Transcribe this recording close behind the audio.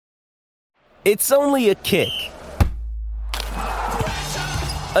It's only a kick,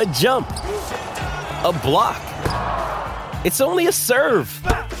 a jump, a block. It's only a serve.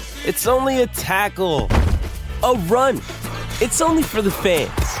 It's only a tackle, a run. It's only for the fans.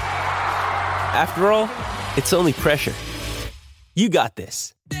 After all, it's only pressure. You got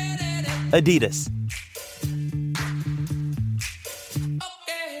this. Adidas.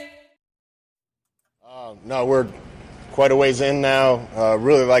 No, we're quite a ways in now.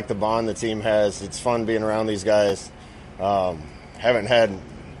 Really like the bond the team has. It's fun being around these guys. Haven't had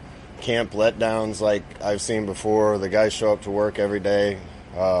camp letdowns like I've seen before. The guys show up to work every day.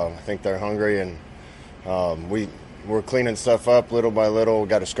 I think they're hungry, and we're cleaning stuff up little by little. We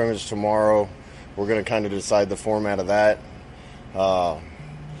got a scrimmage tomorrow. We're going to kind of decide the format of that.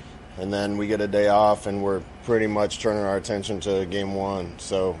 And then we get a day off, and we're pretty much turning our attention to game one.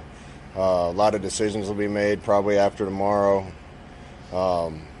 So a lot of decisions will be made probably after tomorrow.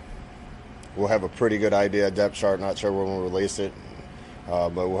 We'll have a pretty good idea of depth chart. Not sure when we'll release it,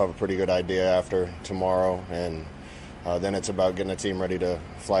 but we'll have a pretty good idea after tomorrow. And then it's about getting the team ready to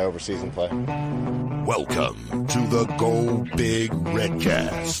fly overseas and play. Welcome to the Go Big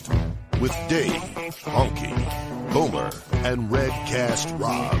Redcast with Dave, Honky, Boomer, and Redcast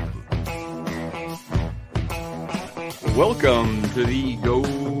Rob. Welcome to the Go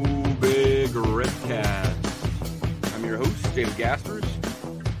Big Redcast. I'm your host, David Gaspers,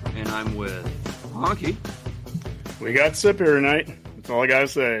 and I'm with Honky. We got Sip here tonight. That's all I got to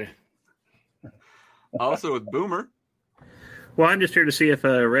say. Also with Boomer. Well, I'm just here to see if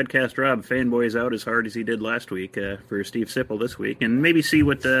Redcast Rob fanboys out as hard as he did last week for Steve Sipple this week, and maybe see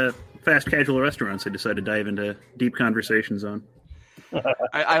what fast casual restaurants they decide to dive into deep conversations on.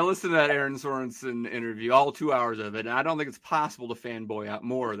 I listened to that Aaron Sorensen interview, all 2 hours of it, and I don't think it's possible to fanboy out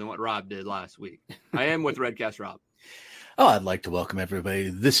more than what Rob did last week. I am with Redcast Rob. Oh, I'd like to welcome everybody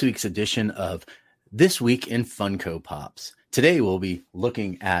to this week's edition of This Week in Funko Pops. Today we'll be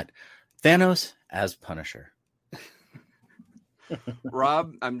looking at Thanos as Punisher.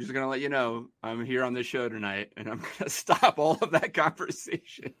 Rob, I'm just going to let you know I'm here on this show tonight, and I'm going to stop all of that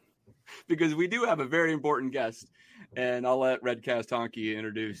conversation because we do have a very important guest, and I'll let Redcast Honky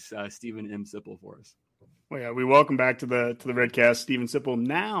introduce Stephen M. Sipple for us. Well, yeah, we welcome back to the Redcast Stephen Sipple,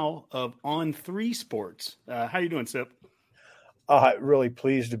 now of On 3 Sports. How you doing, Sip? Really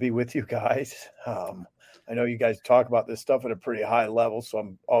pleased to be with you guys. I know you guys talk about this stuff at a pretty high level, so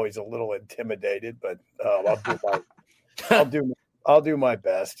I'm always a little intimidated, but I'll do my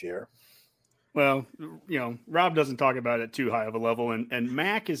best here. Well, you know, Rob doesn't talk about it too high of a level, and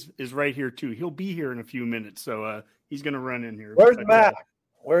Mac is right here too. He'll be here in a few minutes, so he's going to run in here. Where's Mac?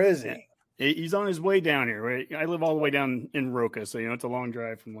 Where is he? He's on his way down here. Right? I live all the way down in Roca, so it's a long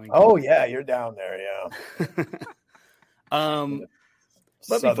drive from Lincoln. Oh yeah, you're down there, yeah.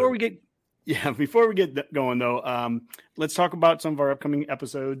 But before we get going though, let's talk about some of our upcoming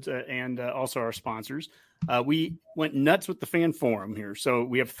episodes and also our sponsors. We went nuts with the fan forum here. So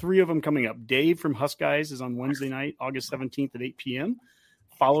we have 3 of them coming up. Dave from Husk Guys is on Wednesday night, August 17th at 8 p.m.,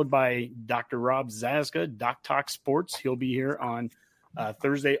 followed by Dr. Rob Zazka, Doc Talk Sports. He'll be here on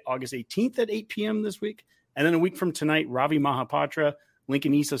Thursday, August 18th at 8 p.m. this week. And then a week from tonight, Ravi Mahapatra,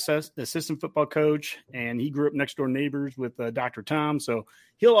 Lincoln East assistant football coach, and he grew up next door neighbors with Dr. Tom. So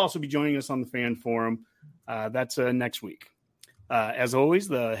he'll also be joining us on the fan forum. That's next week. As always,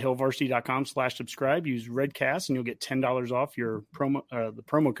 the hillvarsity.com/subscribe. Use Redcast, and you'll get $10 off your the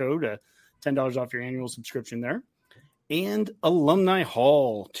promo code, $10 off your annual subscription there. And Alumni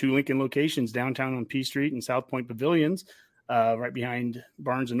Hall, 2 Lincoln locations, downtown on P Street and South Point Pavilions, right behind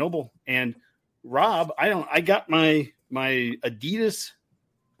Barnes & Noble. And Rob, I got my Adidas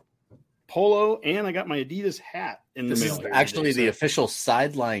polo and I got my Adidas hat in the mail. This is actually the official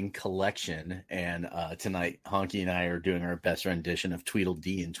Sideline collection, and tonight Honky and I are doing our best rendition of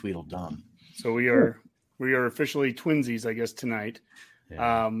Tweedledee and Tweedledum. So we are officially twinsies, I guess, tonight.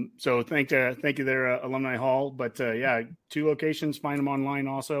 Yeah. So thank you there, Alumni Hall. But 2 locations, find them online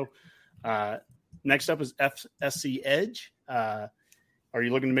also. Next up is FSC Edge. Are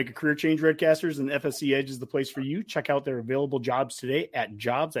you looking to make a career change, Redcasters? And FSC Edge is the place for you. Check out their available jobs today at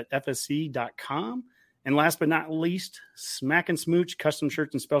jobs@fsc.com. And last but not least, Smack and Smooch, custom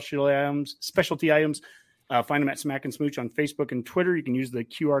shirts and specialty items. Find them at Smack and Smooch on Facebook and Twitter. You can use the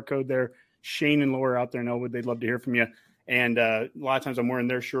QR code there. Shane and Laura out there in Elwood, they'd love to hear from you. And a lot of times I'm wearing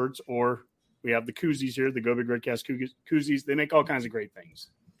their shirts, or we have the koozies here, the Go Big Redcast koozies. They make all kinds of great things.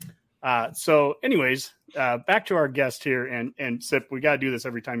 So anyways, back to our guest here, and Sip, we got to do this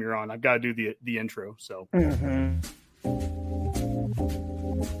every time you're on. I've got to do the intro. So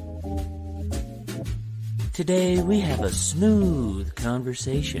Today we have a smooth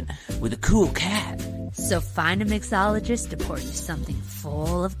conversation with a cool cat. So find a mixologist to pour you something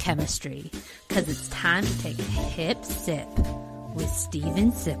full of chemistry, because it's time to take a hip sip with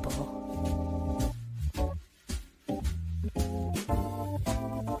Steven Sipple.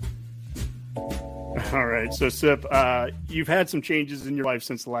 All right. So, Sip, you've had some changes in your life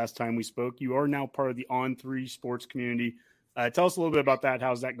since the last time we spoke. You are now part of the On3 sports community. Tell us a little bit about that.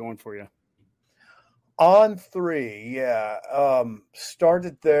 How's that going for you? On3, yeah.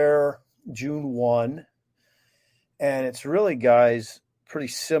 Started there June 1. And it's really, guys, pretty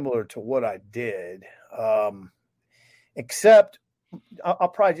similar to what I did. Except I'll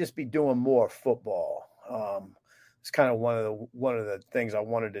probably just be doing more football. It's kind of one of the things I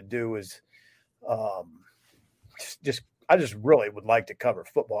wanted to do is I just really would like to cover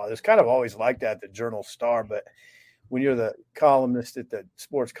football. It's kind of always like that at the Journal Star, but when you're the columnist at the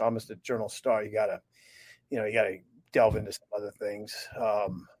sports columnist at Journal Star, you gotta delve into some other things.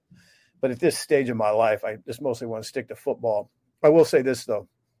 But at this stage of my life, I just mostly want to stick to football. I will say this though.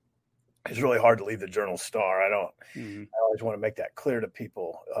 It's really hard to leave the Journal Star. I always want to make that clear to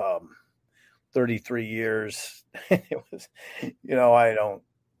people. 33 years, it was,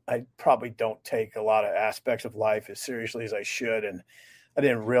 I probably don't take a lot of aspects of life as seriously as I should. And I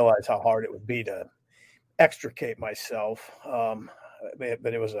didn't realize how hard it would be to extricate myself. But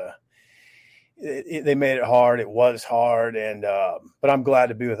it was they made it hard. It was hard. And, but I'm glad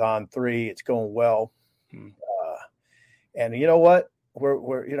to be with On3. It's going well. And you know what?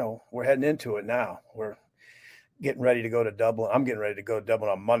 We're heading into it now. We're getting ready to go to Dublin. I'm getting ready to go to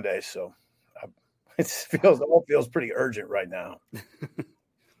Dublin on Monday. So it all feels pretty urgent right now.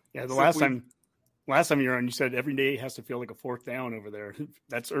 Yeah, last time you were on, you said every day has to feel like a fourth down over there.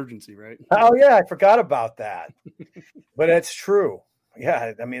 That's urgency, right? Oh yeah, I forgot about that. But it's true.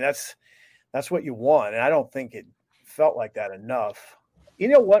 Yeah, I mean that's what you want, and I don't think it felt like that enough. You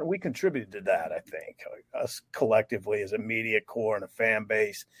know what? We contributed to that. I think us collectively as a media corps and a fan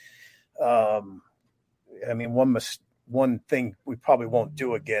base. I mean, one thing we probably won't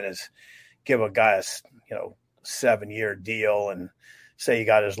do again is give a guy a 7-year deal and say you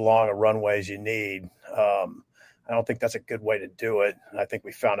got as long a runway as you need. I don't think that's a good way to do it. And I think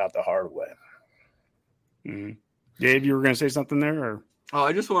we found out the hard way. Mm-hmm. Dave, you were going to say something there? Or? Oh,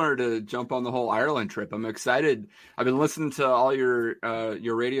 I just wanted to jump on the whole Ireland trip. I'm excited. I've been listening to all your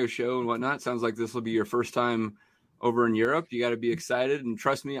radio show and whatnot. Sounds like this will be your first time over in Europe. You got to be excited. And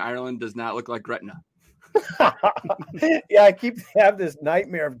trust me, Ireland does not look like Gretna. Yeah, I keep have this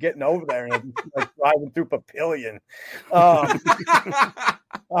nightmare of getting over there and like driving through Papillion.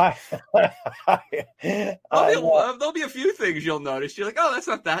 There'll be a few things you'll notice. You're like, oh, that's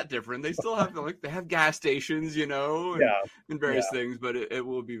not that different. They still have they have gas stations, and various things, but it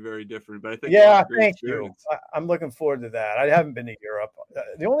will be very different. But I think thank you. I'm looking forward to that. I haven't been to Europe.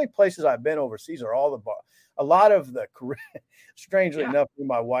 The only places I've been overseas are a lot of the strangely enough,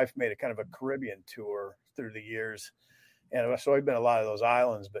 my wife made a kind of a Caribbean tour through the years, and so I've been a lot of those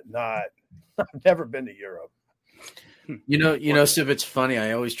islands, but I've never been to Europe. Sip, it's funny.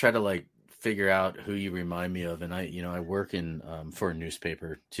 I always try to figure out who you remind me of, and I work in for a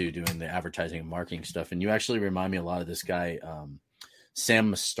newspaper too, doing the advertising and marketing stuff, and you actually remind me a lot of this guy,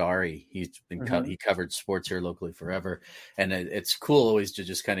 Sam Mastari. He's been he covered sports here locally forever, and it's cool always to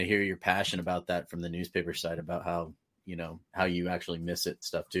just kind of hear your passion about that from the newspaper side, about how you actually miss it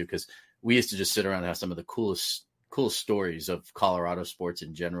stuff too, because we used to just sit around and have some of the coolest stories of Colorado sports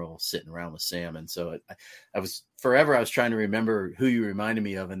in general sitting around with Sam. And so I was trying to remember who you reminded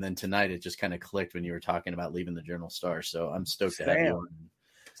me of. And then tonight it just kind of clicked when you were talking about leaving the Journal Star. So I'm stoked to have you on.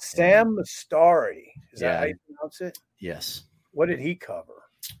 Sam Mastari. Is that how you pronounce it? Yes. What did he cover?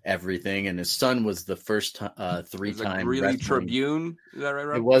 Everything. And his son was the first 3-time Greeley Tribune. Is that right,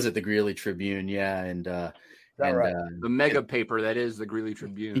 Rob? It was at the Greeley Tribune. Yeah. And, right? The mega paper that is the Greeley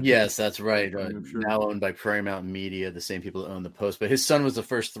Tribune. Yes, that's right. Now owned by Prairie Mountain Media, the same people that own the Post. But his son was the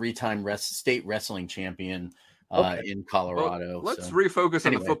first 3-time state wrestling champion in Colorado. Well, let's refocus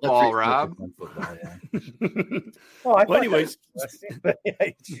on the football, Rob. Anyways,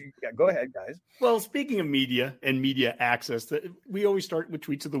 go ahead, guys. Well, speaking of media and media access, we always start with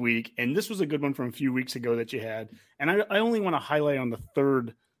tweets of the week, and this was a good one from a few weeks ago that you had. And I only want to highlight on the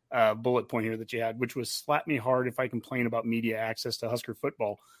third bullet point here that you had, which was slap me hard if I complain about media access to Husker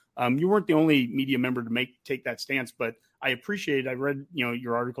football. You weren't the only media member to take that stance, but I appreciate it. I read,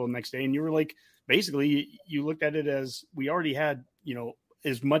 your article the next day, and you were like, basically you looked at it as we already had,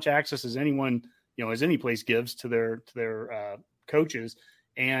 as much access as anyone, as any place gives to their coaches.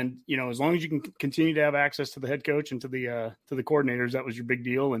 And, as long as you can continue to have access to the head coach and to the coordinators, that was your big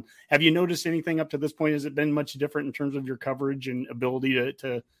deal. And have you noticed anything up to this point? Has it been much different in terms of your coverage and ability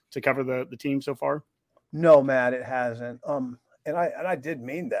to cover the team so far? No, Matt, it hasn't. And I did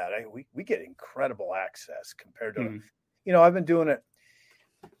mean that. We get incredible access compared to, I've been doing it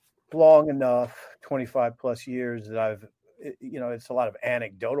long enough, 25 plus years, that it's a lot of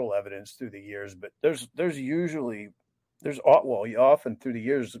anecdotal evidence through the years, but often through the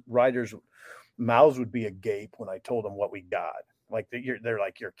years, writers' mouths would be agape when I told them what we got. Like they're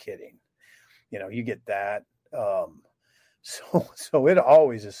like, you're kidding. You get that. So it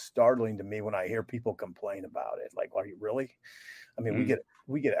always is startling to me when I hear people complain about it. Like, are you really? I mean,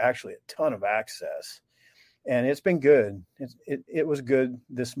 we get actually a ton of access, and it's been good. It was good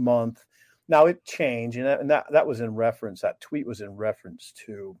this month. Now it changed, and that was in reference. That tweet was in reference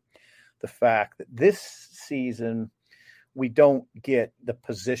to the fact that this season we don't get the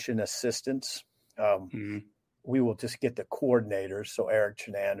position assistants. We will just get the coordinators. So Eric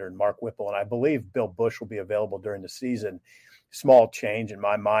Chenander and Mark Whipple, and I believe Bill Bush will be available during the season. Small change in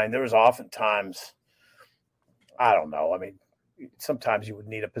my mind. There was oftentimes, I don't know. I mean, sometimes you would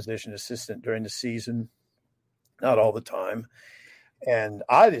need a position assistant during the season, not all the time. And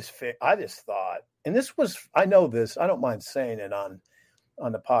I just thought, and this was, I know this, I don't mind saying it on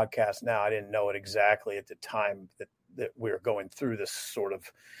the podcast now. I didn't know it exactly at the time that we were going through this sort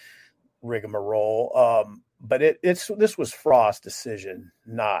of rigmarole. But this was Frost's decision,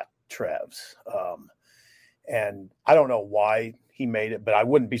 not Trev's. And I don't know why he made it, but I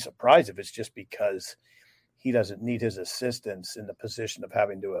wouldn't be surprised if it's just because he doesn't need his assistants in the position of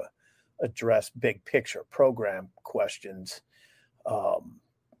having to address big picture program questions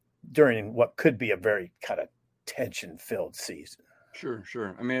during what could be a very kind of tension-filled season.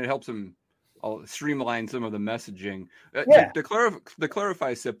 Sure. I mean, it helps him streamline some of the messaging. To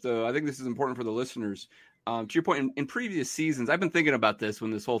clarify, Sip, though, I think this is important for the listeners. To your point, in previous seasons, I've been thinking about this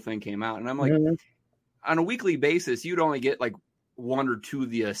when this whole thing came out, and I'm like, on a weekly basis, you'd only get like one or two of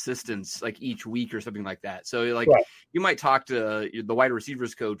the assistants like each week or something like that. So you might talk to the wide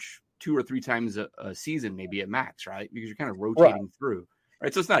receivers coach 2 or 3 times a season, maybe at max, right? Because you're kind of rotating through,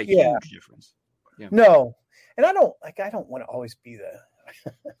 right? So it's not a huge difference. Yeah. No, and I don't want to always be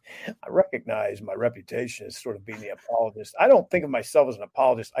I recognize my reputation as sort of being the apologist. I don't think of myself as an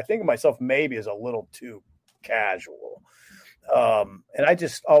apologist. I think of myself maybe as a little too casual. And I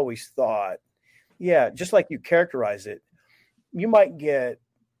just always thought, just like you characterize it, you might get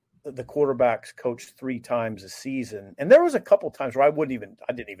the quarterbacks coached 3 times a season. And there was a couple times where I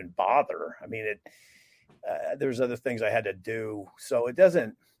didn't even bother. I mean, there's other things I had to do. So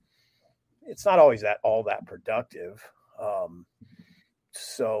it's not always all that productive.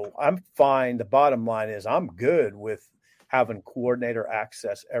 So I'm fine. The bottom line is I'm good with having coordinator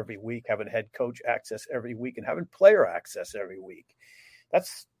access every week, having head coach access every week, and having player access every week.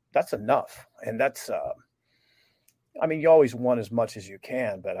 That's enough. And that's, you always want as much as you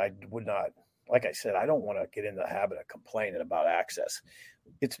can, but I would not, like I said, I don't want to get in the habit of complaining about access.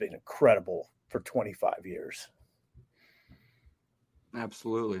 It's been incredible for 25 years.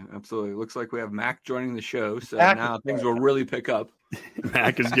 Absolutely. Looks like we have Mac joining the show, so now things will really pick up.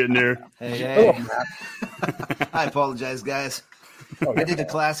 Mac is getting there. Hey. I apologize, guys. I did the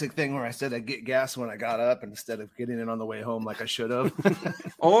classic thing where I said I'd get gas when I got up instead of getting it on the way home like I should have.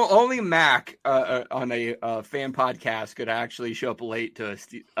 Only Mac on a fan podcast could actually show up late to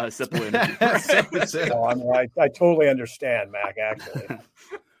a simple interview. I totally understand, Mac, actually.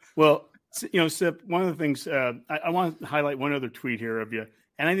 Well, Sip, one of the things I want to highlight one other tweet here of you,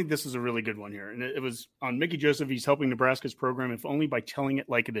 and I think this is a really good one here. And it was on Mickey Joseph. He's helping Nebraska's program, if only by telling it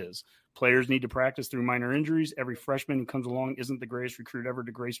like it is. Players need to practice through minor injuries. Every freshman who comes along isn't the greatest recruit ever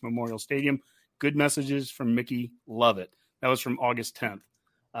to grace Memorial Stadium. Good messages from Mickey. Love it. That was from August 10th.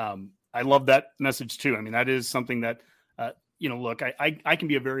 I love that message too. I mean, that is something that, look, I can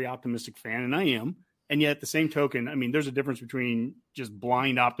be a very optimistic fan, and I am. And yet at the same token, I mean, there's a difference between just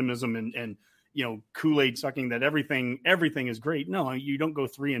blind optimism and Kool-Aid sucking that everything is great. No, you don't go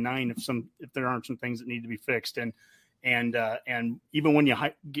 3-9 if there aren't some things that need to be fixed. And even when you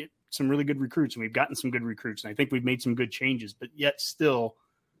get some really good recruits, and we've gotten some good recruits, and I think we've made some good changes, but yet still,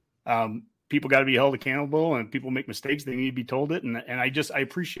 people got to be held accountable, and people make mistakes. They need to be told it. And I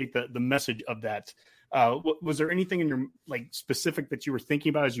appreciate the message of that. Was there anything in your specific that you were thinking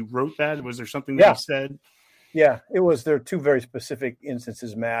about as you wrote that? Was there something that you said? Yeah, there are 2 very specific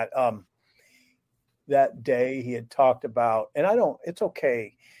instances, Matt. That day he had talked about, and it's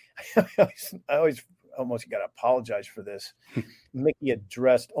okay. I always almost got to apologize for this. Mickey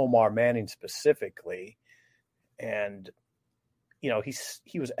addressed Omar Manning specifically. And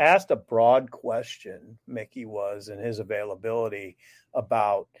he was asked a broad question, Mickey was, and his availability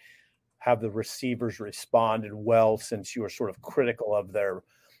about have the receivers responded well since you were sort of critical of their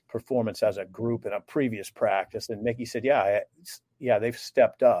performance as a group in a previous practice. And Mickey said, yeah, they've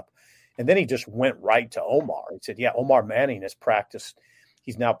stepped up. And then he just went right to Omar. He said, yeah, Omar Manning has practiced.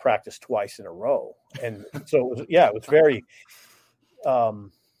 He's now practiced twice in a row. And so, it was very,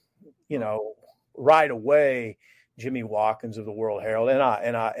 right away, Jimmy Watkins of the World Herald. And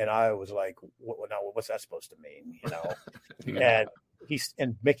I was like, what's that supposed to mean? Yeah.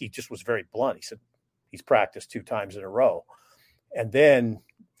 And Mickey just was very blunt. He said, he's practiced 2 times in a row. And then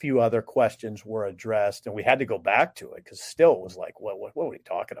a few other questions were addressed, and we had to go back to it because still it was like, what are we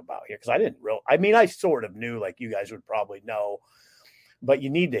talking about here? Because I sort of knew, like you guys would probably know, but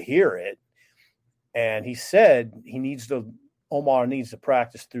you need to hear it. And he said Omar needs to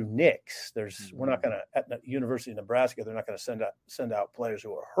practice through nicks. We're not going to, at the University of Nebraska, they're not going to send out players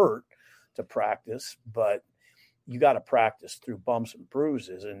who are hurt to practice, but you got to practice through bumps and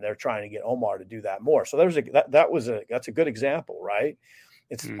bruises, and they're trying to get Omar to do that more. So that's a good example, right?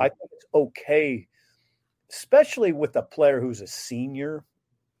 I think it's okay, especially with a player who's a senior,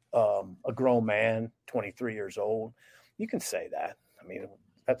 a grown man, 23 years old. You can say that. I mean,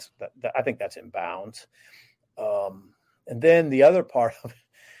 I think that's in bounds. And then the other part of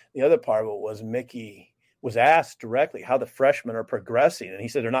it was Mickey was asked directly how the freshmen are progressing, and he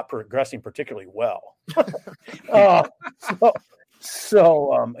said they're not progressing particularly well.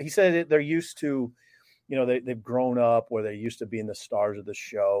 So he said they're used to, they've grown up where they're used to being the stars of the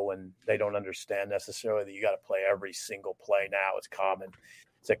show, and they don't understand necessarily that you got to play every single play now. It's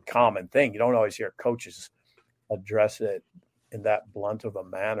a common thing. You don't always hear coaches address it in that blunt of a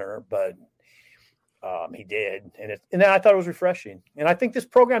manner, but he did, and I thought it was refreshing. And I think this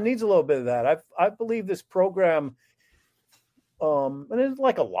program needs a little bit of that. I believe this program, and it's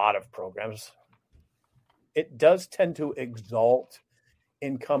like a lot of programs, it does tend to exalt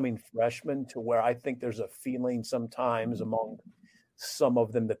incoming freshmen to where I think there's a feeling sometimes among some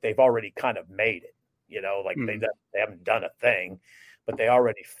of them that they've already kind of made it. They haven't done a thing, but they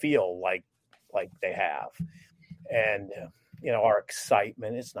already feel like they have. And our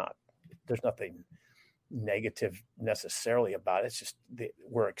excitement, there's nothing negative necessarily about it. It's just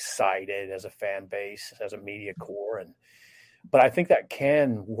we're excited as a fan base, as a media corps, but I think that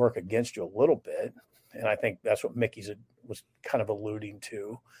can work against you a little bit, and I think that's what Mickey was kind of alluding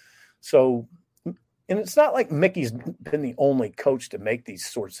to. So, and it's not like Mickey's been the only coach to make these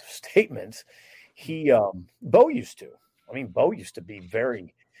sorts of statements. Bo used to. I mean, Bo used to be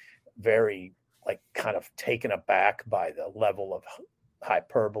very, very kind of taken aback by the level of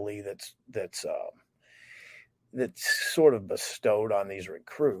hyperbole that's sort of bestowed on these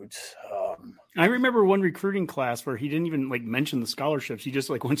recruits. I remember one recruiting class where he didn't even mention the scholarships. He just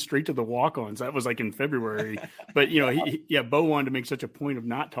went straight to the walk-ons. That was in February. But Bo wanted to make such a point of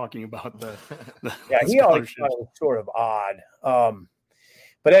not talking about the he always thought it was sort of odd.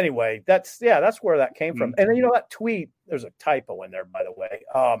 But anyway, that's where that came from. And that tweet, there's a typo in there, by the way.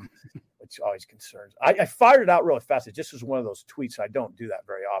 Which always concerns. I fired it out really fast. It just was one of those tweets. I don't do that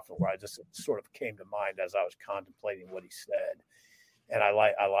very often, where it sort of came to mind as I was contemplating what he said, and I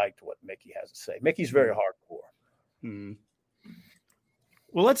liked what Mickey has to say. Mickey's very hardcore.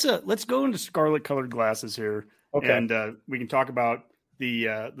 Well, let's go into scarlet colored glasses here, okay. And we can talk about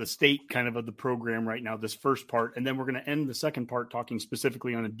the state kind of the program right now. This first part, and then we're going to end the second part talking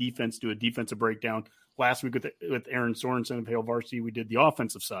specifically on a defense. Do a defensive breakdown. Last week with Aaron Sorensen of Hail Varsity, we did the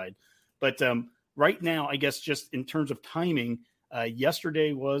offensive side. But right now, I guess just in terms of timing,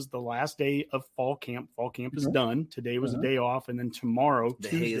 yesterday was the last day of fall camp. Fall camp is done. Today was a day off. And then tomorrow, the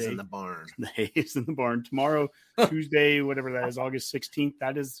Tuesday, hay is in the barn. The hay is in the barn. Tomorrow, Tuesday, whatever that is, August 16th,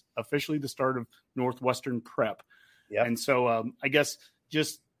 that is officially the start of Northwestern prep. Yep. And so I guess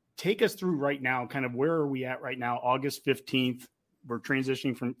just take us through right now, kind of where are we at right now, August 15th. We're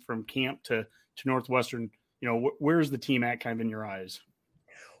transitioning from camp to Northwestern. Where's the team at kind of in your eyes?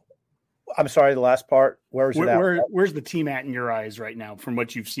 I'm sorry, the last part. Where's the team at in your eyes right now from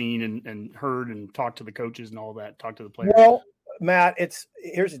what you've seen and heard and talked to the coaches and all that, talk to the players? Well, Matt,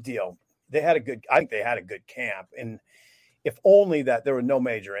 here's the deal. I think they had a good camp. And if only that there were no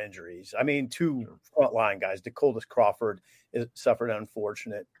major injuries. I mean, 2 frontline guys, Dakotas Crawford suffered an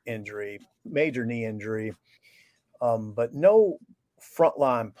unfortunate injury, major knee injury, but no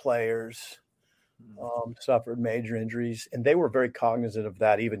frontline players suffered major injuries, and they were very cognizant of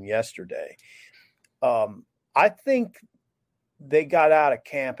that even yesterday. I think they got out of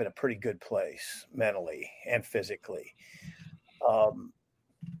camp in a pretty good place mentally and physically.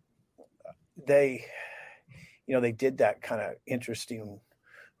 they did that kind of interesting.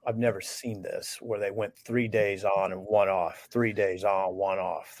 I've never seen this where they went 3 days on and 1 off, 3 days on, 1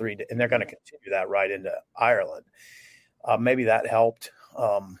 off, and they're going to continue that right into Ireland. Maybe that helped.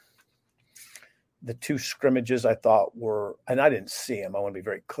 The 2 scrimmages I thought were, and I didn't see them. I want to be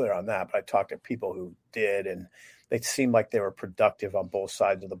very clear on that, but I talked to people who did, and they seemed like they were productive on both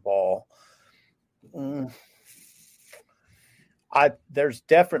sides of the ball. There's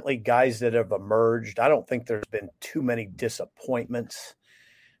definitely guys that have emerged. I don't think there's been too many disappointments.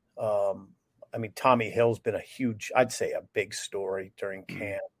 Tommy Hill's been I'd say a big story during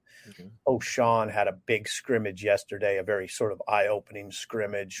camp. Mm-hmm. O'Shawn had a big scrimmage yesterday, a very sort of eye-opening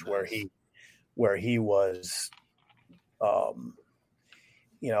scrimmage where he was,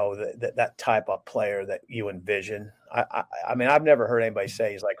 that type of player that you envision. I've never heard anybody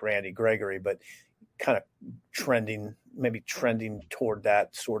say he's like Randy Gregory, but kind of trending toward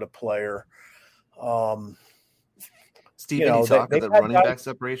that sort of player. Steve, did you talk about the running back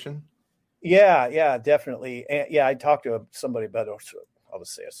separation? Yeah, definitely. And, I talked to somebody about, I would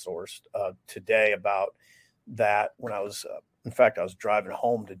say a source today about that when I was, in fact, I was driving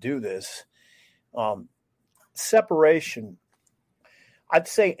home to do this. Separation, I'd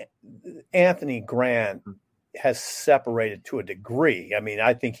say Anthony Grant has separated to a degree.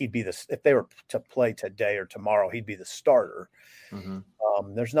 I think he'd be if they were to play today or tomorrow, he'd be the starter. Mm-hmm.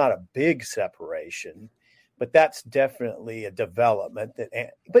 There's not a big separation, but that's definitely a development.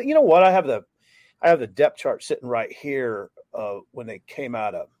 But you know what? I have the depth chart sitting right here when they came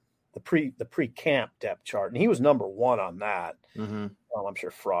out of the pre-camp depth chart, and he was number 1 on that. Mm-hmm. Well, I'm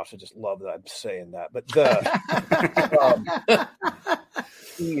sure Frost would just love that I'm saying that, but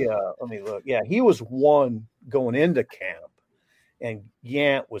let me look. Yeah, he was 1 going into camp, and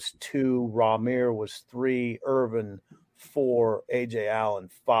Yant was 2, Ramir was 3, Irvin 4, AJ Allen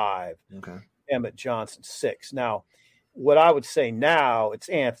 5, Emmett Johnson 6. Now, what I would say now, it's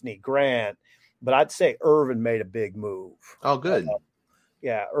Anthony Grant, but I'd say Irvin made a big move. Oh, good.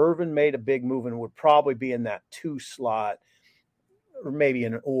 Irvin made a big move and would probably be in that 2 slot, or maybe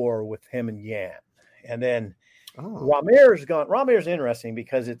an or with him and Yant. And then Ramir's gone. Ramir's interesting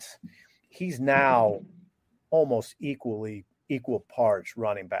because he's now almost equal parts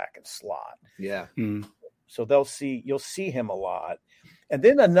running back and slot. Yeah. Mm-hmm. So you'll see him a lot. And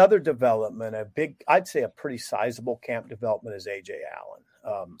then another development, I'd say a pretty sizable camp development is AJ Allen.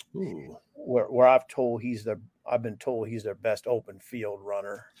 Where I've been told he's their best open field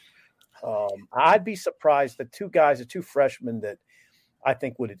runner. I'd be surprised the 2 freshmen that I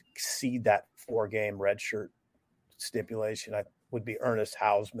think would exceed that 4-game redshirt stipulation would be Ernest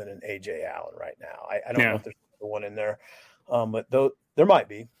Hausman and AJ Allen right now. I don't know if there's another one in there, but there might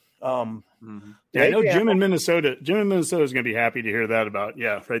be. I know Jim in Minnesota. Jim in Minnesota is going to be happy to hear that about.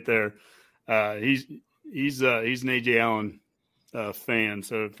 Yeah, right there. He's an AJ Allen fan,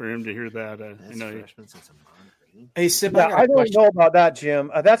 so for him to hear that, Hey, Sip, I don't know about that, Jim.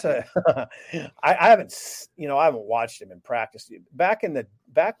 That's I haven't watched him in practice. Back when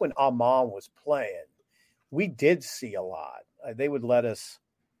Amon was playing, we did see a lot. They would let us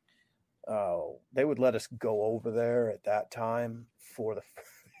go over there at that time for the.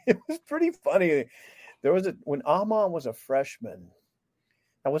 It was pretty funny. There was when Amon was a freshman.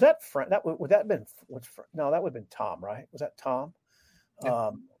 Now was that would that have been no, that would have been Tom, right? Was that Tom?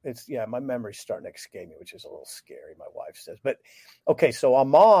 Yeah. My memory's starting to escape me, which is a little scary, my wife says. But okay, so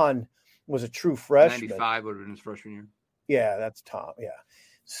Amon was a true freshman. 95 would have been his freshman year. Yeah, that's Tom. Yeah.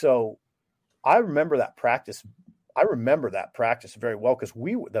 So I remember that practice. Very well because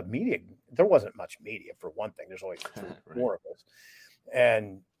the media, there wasn't much media for one thing. There's always 4 of us.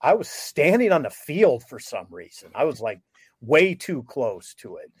 And I was standing on the field for some reason. I was like way too close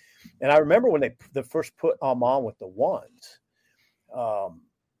to it. And I remember when they first put Amon with the 1s.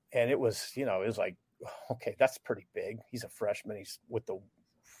 And it was like, okay, that's pretty big. He's a freshman. He's with the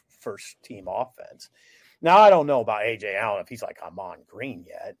first team offense. Now, I don't know about AJ Allen if he's like Amon Green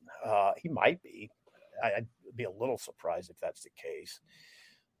yet. He might be. I'd be a little surprised if that's the case.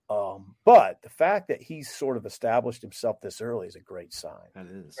 But the fact that he's sort of established himself this early is a great sign. That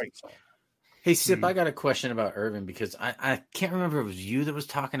is. Great sign. Hey, Sip, I got a question about Irvin because I can't remember if it was you that was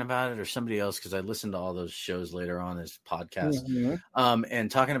talking about it or somebody else because I listened to all those shows later on his podcast. Mm-hmm.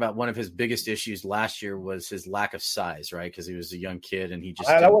 And talking about one of his biggest issues last year was his lack of size, right? Because he was a young kid and he just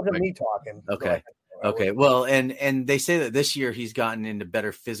that wasn't me talking. Okay. Well, and they say that this year he's gotten into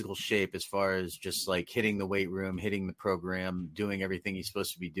better physical shape as far as just like hitting the weight room, hitting the program, doing everything he's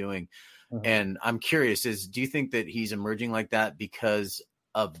supposed to be doing. Mm-hmm. And I'm curious, do you think that he's emerging like that because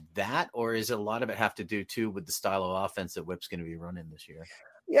of that, or is a lot of it have to do too with the style of offense that Whip's going to be running this year?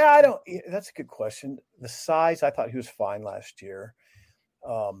 Yeah, that's a good question. The size, I thought he was fine last year.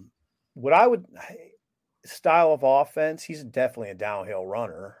 Style of offense, he's definitely a downhill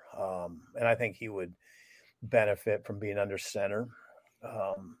runner. And I think he would benefit from being under center.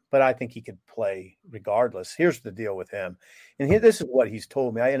 But I think he could play regardless. Here's the deal with him. And this is what he's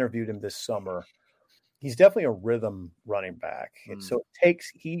told me. I interviewed him this summer. He's definitely a rhythm running back. And so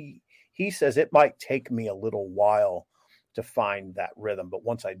he says it might take me a little while to find that rhythm, but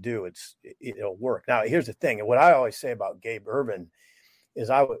once I do, it'll work. Now, here's the thing. And what I always say about Gabe Ervin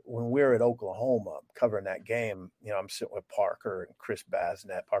is when we were at Oklahoma covering that game, I'm sitting with Parker and Chris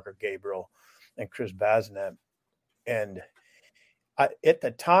Basnet, Parker Gabriel and Chris Basnet. And at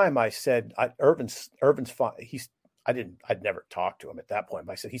the time I said, Ervin's fine. I'd never talked to him at that point,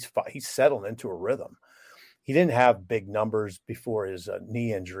 but I said, he's settled into a rhythm. He didn't have big numbers before his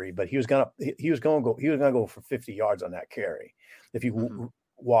knee injury, but he was going to go for 50 yards on that carry. If you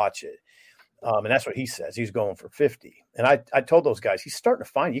watch it. And that's what he says. He's going for 50. And I told those guys, he's starting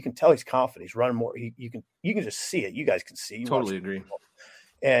to find, you can tell he's confident. He's running more. You can just see it. You guys can see. Totally agree.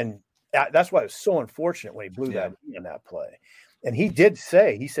 And that's why it was so unfortunate when he blew that knee in that play. And he did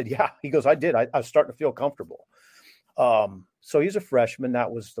say, he said, yeah, he goes, I did. I was starting to feel comfortable. So he's a freshman.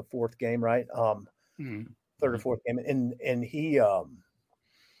 That was the fourth game, right? Third or fourth game. And he,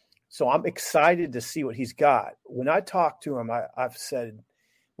 so I'm excited to see what he's got. When I talked to him, I've said,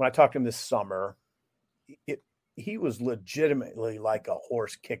 when I talked to him this summer, he was legitimately like a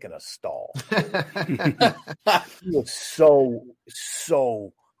horse kicking a stall. He was so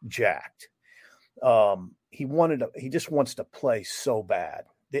jacked. He just wants to play so bad.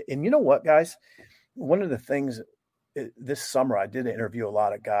 And you know what, guys? One of the things this summer, I did interview a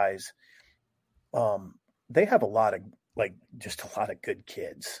lot of guys. They have a lot of good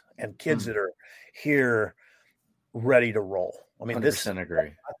kids and kids that are here ready to roll. I mean, 100% agree.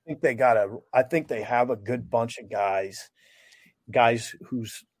 I think they have a good bunch of guys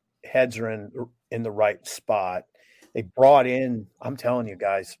whose heads are in the right spot. They brought in, I'm telling you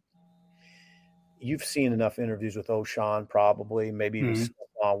guys, you've seen enough interviews with O'Shawn, probably, maybe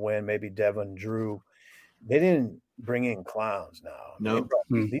Stephon Wynn, maybe Devin Drew. They didn't bring in clowns now. No.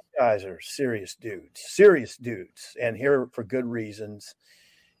 These guys are serious dudes, and here for good reasons.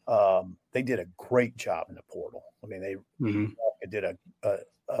 They did a great job in the portal. I mean, they did a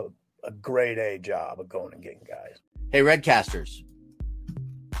grade A job of going and getting guys. Hey, Redcasters,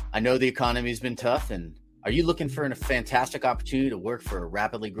 I know the economy's been tough, and are you looking for a fantastic opportunity to work for a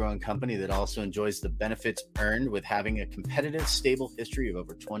rapidly growing company that also enjoys the benefits earned with having a competitive, stable history of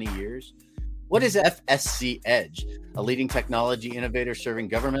over 20 years? What is FSC Edge, a leading technology innovator serving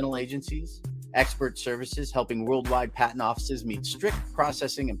governmental agencies, expert services, helping worldwide patent offices meet strict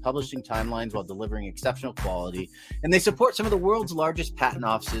processing and publishing timelines while delivering exceptional quality. And they support some of the world's largest patent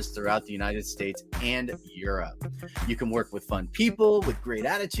offices throughout the United States and Europe. You can work with fun people with great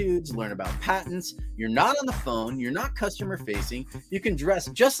attitudes, learn about patents. You're not on the phone. You're not customer facing. You can dress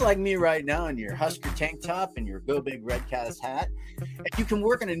just like me right now in your Husker tank top and your Go Big Redcast hat. And you can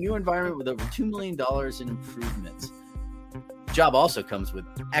work in a new environment with over $2 million in improvements. Job also comes with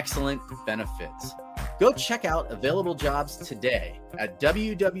excellent benefits. Go check out available jobs today at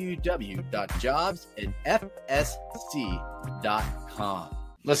www.jobsandfsc.com.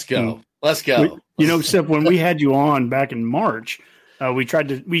 Let's go. Let's go. Sip, when we had you on back in March, we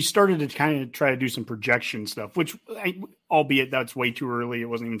started to kind of try to do some projection stuff, which albeit that's way too early. It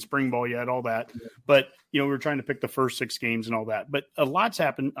wasn't even spring ball yet, all that. But, we were trying to pick the first 6 games and all that. But a lot's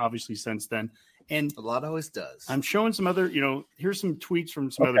happened, obviously, since then. And a lot always does. I'm showing some other, here's some tweets from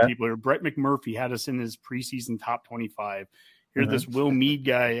some other people here. Brett McMurphy had us in his preseason top 25. Here, this Will Mead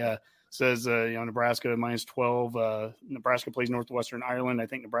guy says, Nebraska -12. Nebraska plays Northwestern Ireland. I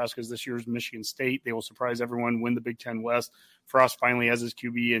think Nebraska is this year's Michigan State. They will surprise everyone, win the Big Ten West. Frost finally has his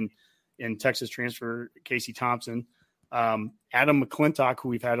QB in Texas transfer, Casey Thompson. Adam McClintock, who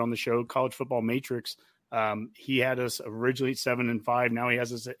we've had on the show, College Football Matrix. He had us originally at 7-5. Now he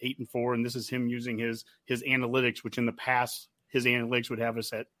has us at 8-4. And this is him using his analytics, which in the past, his analytics would have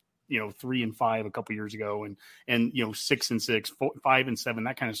us at, 3-5 a couple years ago and 6-6, 5-7,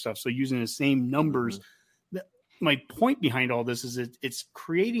 that kind of stuff. So using the same numbers, my point behind all this is it's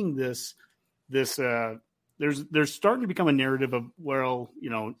creating this, there's starting to become a narrative of,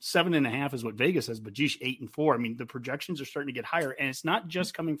 7.5 is what Vegas says, but geez, 8-4. I mean, the projections are starting to get higher, and it's not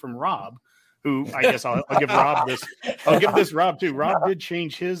just coming from Rob, who I guess I'll give Rob this. I'll give this Rob too. Rob did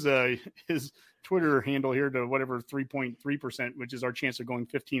change his Twitter handle here to whatever 3.3%, which is our chance of going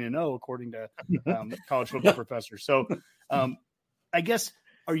 15-0 according to College Football Professor. So I guess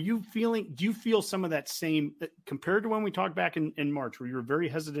do you feel some of that same compared to when we talked back in March, where you were very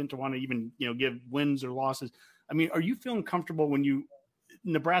hesitant to want to even, give wins or losses? I mean, are you feeling comfortable when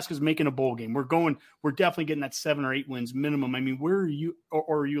Nebraska's making a bowl game? We're definitely getting that 7 or 8 wins minimum. I mean, where are you,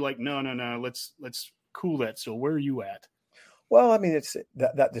 or are you like, no, let's cool that. So where are you at? Well, I mean, it's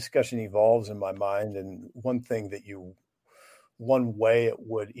that discussion evolves in my mind. And one way it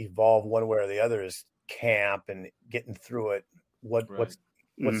would evolve one way or the other is camp and getting through it. What's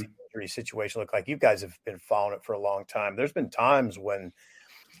the injury situation look like? You guys have been following it for a long time. There's been times when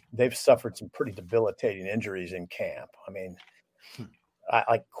they've suffered some pretty debilitating injuries in camp. I mean, I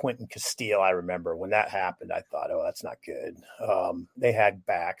like Quentin Castile. I remember when that happened, I thought, oh, that's not good. They had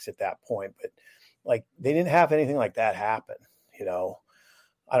backs at that point, but like they didn't have anything like that happen.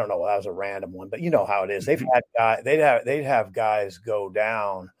 I don't know. That was a random one, but you know how it is. They've had they'd have guys go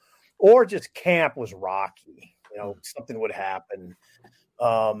down, or just camp was rocky. Something would happen.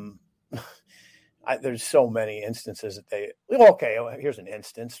 There's so many instances that here's an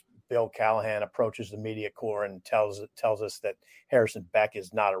instance. Bill Callahan approaches the media corps and tells us that Harrison Beck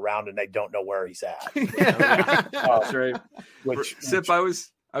is not around and they don't know where he's at. That's right.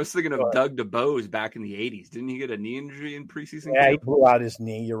 I was thinking of Doug DeBose back in the 80s. Didn't he get a knee injury in preseason? Yeah, he blew out his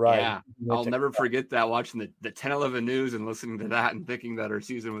knee. You're right. Yeah, I'll never forget that, watching the 10-11 news and listening to that and thinking that our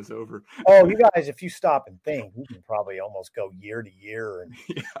season was over. Oh, you guys, if you stop and think, we can probably almost go year to year. And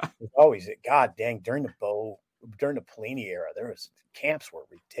it's always, God dang, during the Pelini era, camps were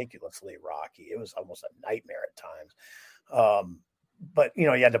ridiculously rocky. It was almost a nightmare at times. But, you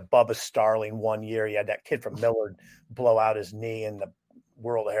had the Bubba Starling one year. You had that kid from Millard blow out his knee, and the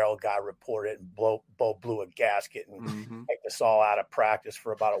World Herald guy reported, and Bo blew a gasket and kicked us all out of practice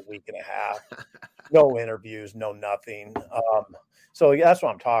for about a week and a half. No interviews, no nothing. So that's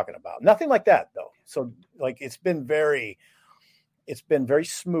what I'm talking about. Nothing like that though. So like it's been very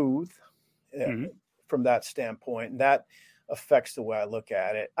smooth from that standpoint, and that affects the way I look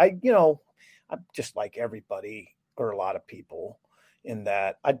at it. I'm just like everybody or a lot of people in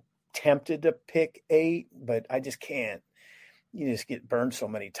that I'm tempted to pick 8, but I just can't. You just get burned so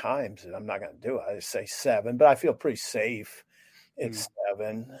many times that I'm not going to do it. I just say 7, but I feel pretty safe at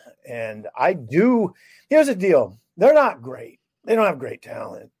 7. And I do. Here's the deal. They're not great. They don't have great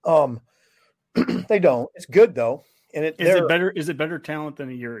talent. They don't. It's good though. And is it better? Is it better talent than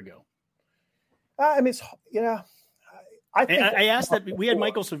a year ago? I mean, I think I asked that. We had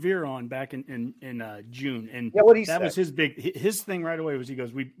Michael Severe on back in June, and what he that said was his thing right away. Was he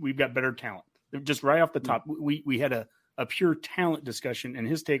goes, we've got better talent. Just right off the top, we had a pure talent discussion, and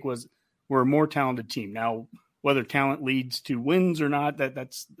his take was we're a more talented team. Now, whether talent leads to wins or not,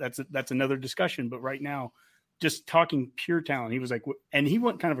 that's another discussion. But right now, just talking pure talent, he was like, and he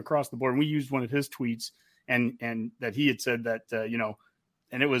went kind of across the board. And we used one of his tweets, and that he had said that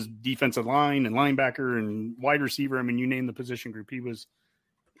and it was defensive line and linebacker and wide receiver. I mean, you name the position group,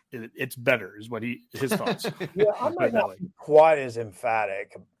 it's better is what his thoughts. Yeah, I might not be quite as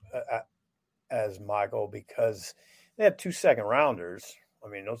emphatic as Michael, because they had 2 second rounders. I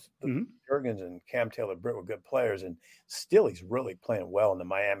mean, those Jurgens and Cam Taylor-Britt were good players, and still he's really playing well in the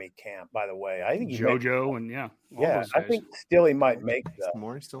Miami camp. By the way, I think I think still he might make that.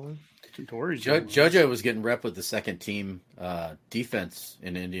 Morning still in. JoJo was getting rep with the second team defense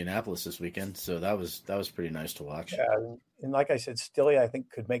in Indianapolis this weekend, so that was pretty nice to watch. Yeah, and like I said, Stilly I think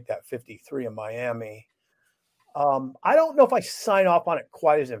could make that 53 in Miami. I don't know if I sign off on it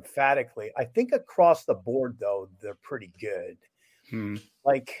quite as emphatically. I think across the board, though, they're pretty good.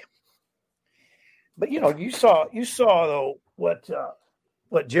 But you saw though what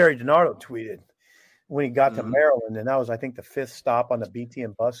Jerry DiNardo tweeted when he got to Maryland, and that was, I think, the 5th stop on the BT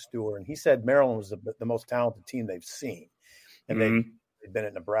and bus tour, and he said Maryland was the most talented team they've seen, and they've been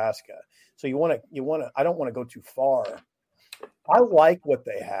at Nebraska. So you want to. I don't want to go too far. I like what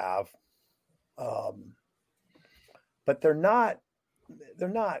they have. But they're not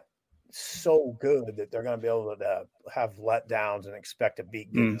so good that they're going to be able to have letdowns and expect to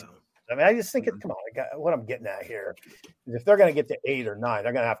beat good teams. I mean, I just think come on, what I'm getting at here is if they're going to get to 8 or 9,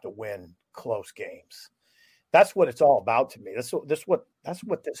 they're going to have to win close games. That's what it's all about to me. That's what the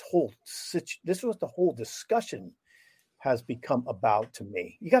whole discussion has become about to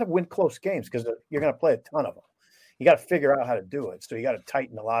me. You got to win close games because you're going to play a ton of them. You got to figure out how to do it. So you got to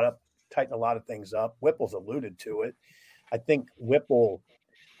tighten a lot of things up. Whipple's alluded to it. I think Whipple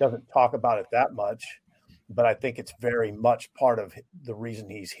doesn't talk about it that much, but I think it's very much part of the reason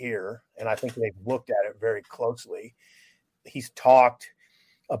he's here. And I think they've looked at it very closely. He's talked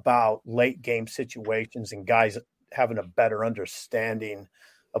about late game situations and guys having a better understanding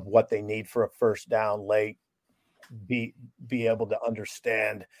of what they need for a first down late. be able to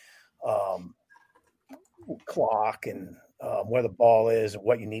understand clock and where the ball is and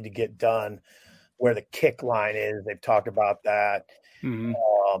what you need to get done, where the kick line is. They've talked about that.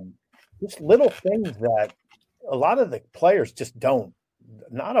 Just little things that a lot of the players just don't.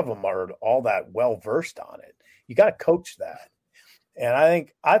 None of them are all that well versed on it. You got to coach that, and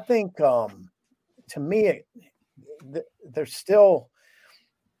I think to me, they're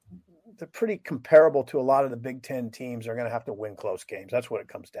pretty comparable to a lot of the Big Ten teams. Are going to have to win close games. That's what it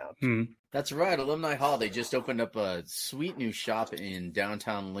comes down to. That's right. Alumni Hall, they just opened up a sweet new shop in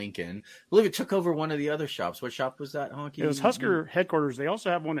downtown Lincoln. I believe it took over one of the other shops. What shop was that, Honky? It was Husker headquarters. They also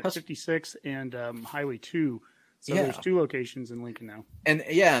have one at 56 and Highway 2. So there's 2 locations in Lincoln now. And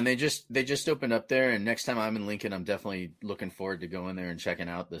they just opened up there. And next time I'm in Lincoln, I'm definitely looking forward to going there and checking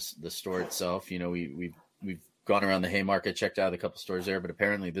out the store itself. You know, we've gone around the Haymarket, checked out a couple stores there, but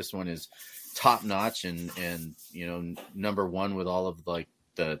apparently this one is top notch and you know, number one with all of like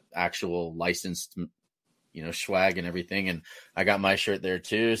the actual licensed, you know, swag and everything. And I got my shirt there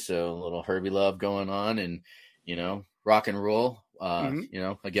too, so a little Herbie love going on, and you know, rock and roll. You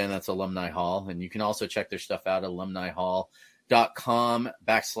know, again, that's Alumni Hall, and you can also check their stuff out at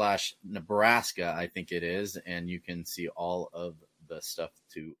alumnihall.com/Nebraska, I think it is, and you can see all of the stuff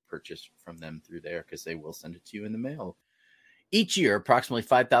to purchase from them through there because they will send it to you in the mail. Each year, approximately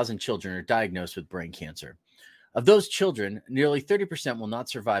 5,000 children are diagnosed with brain cancer. Of those children, nearly 30% will not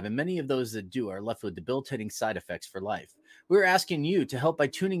survive, and many of those that do are left with debilitating side effects for life. We're asking you to help by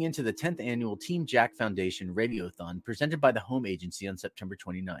tuning into the 10th annual Team Jack Foundation Radiothon presented by the Home Agency on September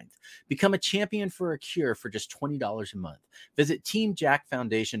 29th. Become a champion for a cure for just $20 a month. Visit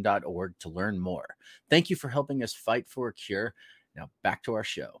teamjackfoundation.org to learn more. Thank you for helping us fight for a cure. Now back to our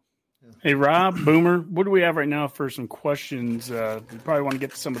show. Hey, Rob, Boomer, what do we have right now for some questions? We probably want to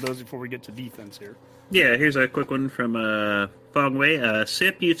get to some of those before we get to defense here. Yeah, here's a quick one from Fogway.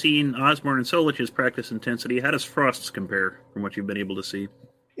 Sip, you've seen Osborne and Solich's practice intensity. How does Frost's compare from what you've been able to see?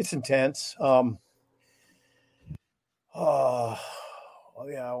 It's intense. I'm going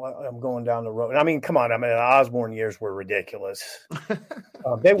down the road. I mean, come on. I mean, the Osborne years were ridiculous.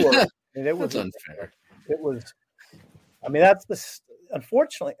 They were. It was unfair. It was. I mean, that's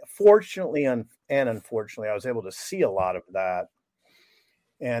fortunately, and unfortunately, I was able to see a lot of that.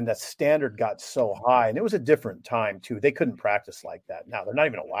 And that standard got so high, and it was a different time too. They couldn't practice like that now. They're not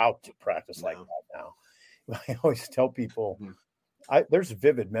even allowed to practice like that now. I always tell people, there's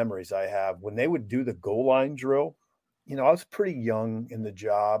vivid memories I have when they would do the goal line drill. You know, I was pretty young in the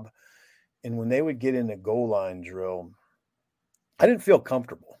job, and when they would get in the goal line drill, I didn't feel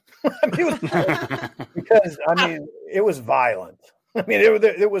comfortable. I mean, it was violent. I mean,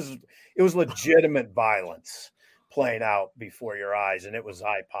 it was legitimate violence playing out before your eyes, and it was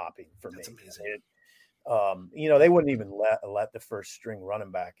eye-popping for me. That's amazing. You know, they wouldn't even let the first string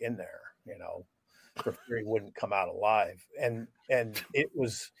running back in there, you know, for fear he wouldn't come out alive. And it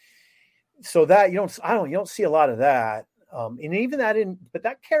was so that you don't see a lot of that. And even that but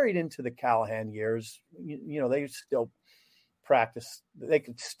that carried into the Callahan years. You know, they still practice. They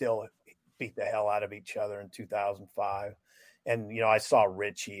could still beat the hell out of each other in 2005. And, you know, I saw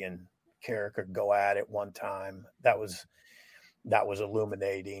Richie and Carricker go at it one time. That was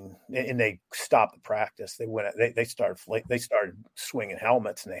illuminating, and they stopped the practice. They started swinging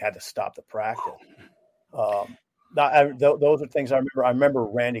helmets, and they had to stop the practice. Those are things I remember. I remember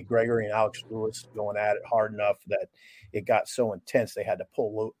Randy Gregory and Alex Lewis going at it hard enough that it got so intense they had to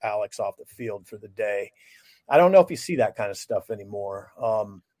pull Alex off the field for the day. I don't know if you see that kind of stuff anymore,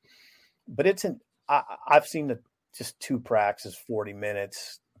 but I've seen just 2 practices, 40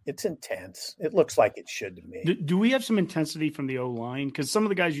 minutes. It's intense. It looks like it should to me. Do we have some intensity from the O-line? Because some of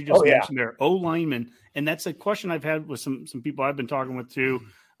the guys you just mentioned there, O-linemen, and that's a question I've had with some people I've been talking with too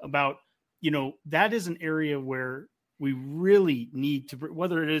about, you know, that is an area where we really need to,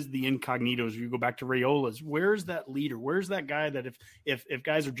 whether it is the incognitos or you go back to Rayola's, where's that leader? Where's that guy that if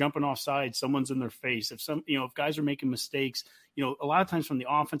guys are jumping offside, someone's in their face? If guys are making mistakes, you know, a lot of times from the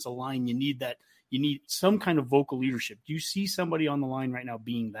offensive line, you need some kind of vocal leadership. Do you see somebody on the line right now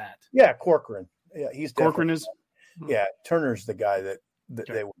being that? Yeah, Corcoran. Yeah, he's Corcoran is. Yeah, Turner's the guy that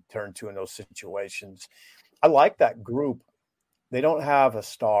they would turn to in those situations. I like that group. They don't have a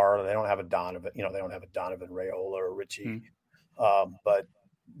star. They don't have a Donovan. You know, they don't have a Donovan Raiola or Richie, but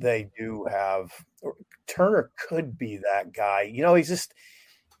they do have. Turner could be that guy. You know, he's just.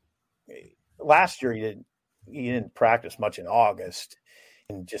 Last year he didn't practice much in August.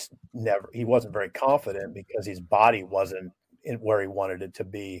 And just he wasn't very confident because his body wasn't in where he wanted it to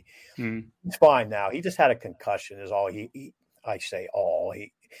be. He's fine now. He just had a concussion is all I say all.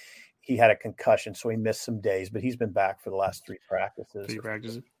 he had a concussion, so he missed some days, but he's been back for the last 3 practices. 3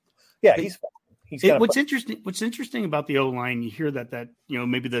 practices. Yeah, he's what's interesting about the O-line, you hear that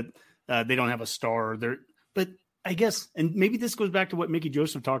maybe that they don't have a star there, but I guess, and maybe this goes back to what Mickey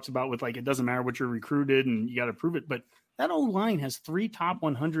Joseph talks about with like, it doesn't matter what you're recruited and you got to prove it, but that O-line has 3 top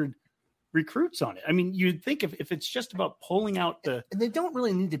 100 recruits on it. I mean, you'd think if it's just about pulling out and they don't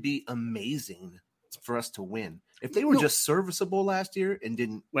really need to be amazing for us to win. If they were just serviceable last year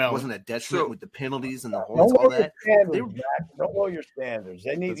and wasn't a detriment with the penalties and the holds, all that. Don't lower your standards.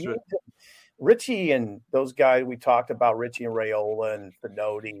 They need Richie and those guys we talked about, Richie and Raiola and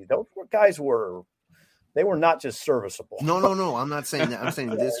Finotti. Those guys were not just serviceable. No. I'm not saying that. I'm saying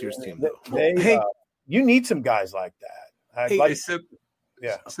this year's team. You need some guys like that.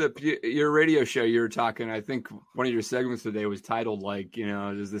 Sip, your radio show, you were talking, I think one of your segments today was titled like,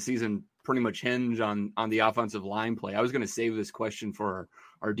 does the season pretty much hinge on the offensive line play? I was going to save this question for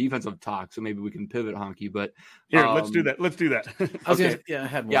our defensive talk, so maybe we can pivot, Honky. But here, let's do that. Okay. I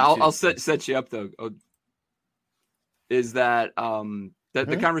had one. Yeah, I'll set you up though. Is that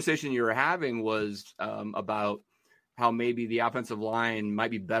the conversation you were having was about how maybe the offensive line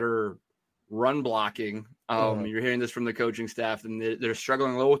might be better run blocking. You're hearing this from the coaching staff, and they're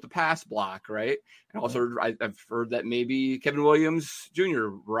struggling a little with the pass block, right? And also, I've heard that maybe Kevin Williams Jr.,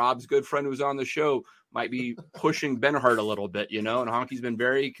 Rob's good friend who's on the show, might be pushing Benhart a little bit, And Honky's been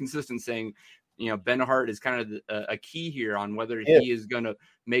very consistent saying, Benhart is kind of a key here on whether he is going to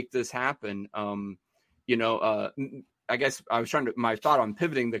make this happen. I guess my thought on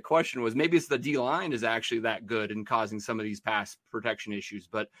pivoting the question was maybe it's the D line is actually that good in causing some of these pass protection issues,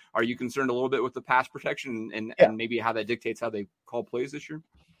 but are you concerned a little bit with the pass protection and maybe how that dictates how they call plays this year?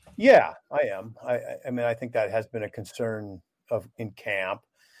 Yeah, I am. I mean, I think that has been a concern in camp.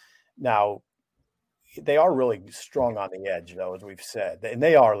 Now they are really strong on the edge though, as we've said, and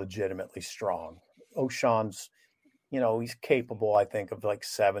they are legitimately strong. O'Shawn's, he's capable, I think, of like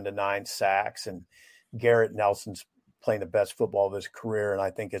 7 to 9 sacks, and Garrett Nelson's playing the best football of his career, and I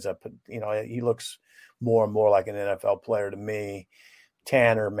think he looks more and more like an NFL player to me.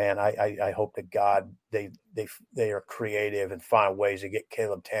 Tanner, man, I hope to God they are creative and find ways to get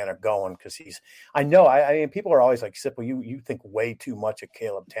Caleb Tanner going, because I mean people are always like, Sipple, you think way too much of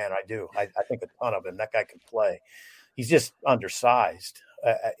Caleb Tanner. I do. I think a ton of him. That guy can play. He's just undersized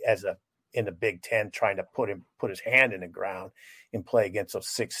in the Big Ten, trying to put his hand in the ground and play against those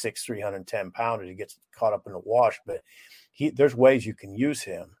 6'6", 310 pounders. He gets caught up in the wash, but there's ways you can use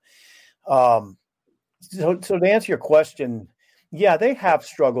him. So to answer your question, yeah, they have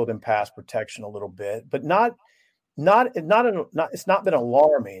struggled in pass protection a little bit, but it's not been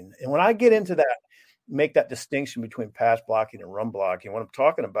alarming. And when I get into that, make that distinction between pass blocking and run blocking, what I'm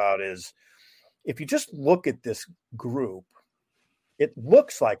talking about is if you just look at this group, it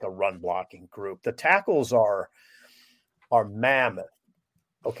looks like a run blocking group. The tackles are mammoth.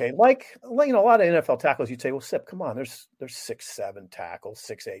 Okay, like a lot of NFL tackles, you'd say, well, Sip, come on, there's 6'7" tackles,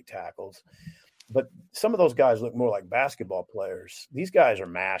 6'8" tackles. But some of those guys look more like basketball players. These guys are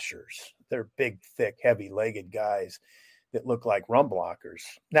mashers. They're big, thick, heavy-legged guys that look like run blockers.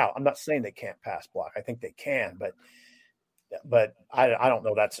 Now, I'm not saying they can't pass block. I think they can, but I don't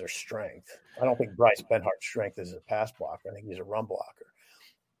know that's their strength. I don't think Bryce Benhart's strength is a pass blocker. I think he's a run blocker.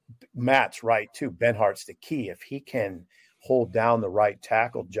 Matt's right, too. Benhart's the key. If he can hold down the right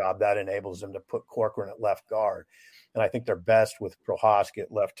tackle job, that enables him to put Corcoran at left guard. And I think they're best with Prohaska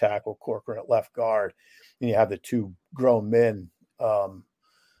at left tackle, Corcoran at left guard. And you have the 2 grown men,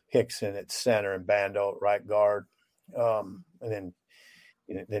 Hickson at center and Bando at right guard. And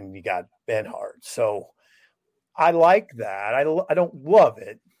then you got Benhart. So I like that. I don't love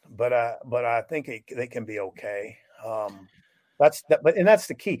it, but I think they can be okay. That's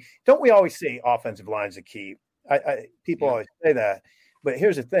the key. Don't we always say offensive line is the key? People always say that, but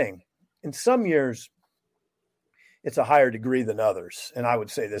here's the thing: in some years, it's a higher degree than others, and I would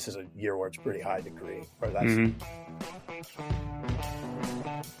say this is a year where it's pretty high degree.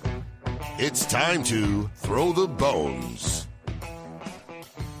 It's time to throw the bones.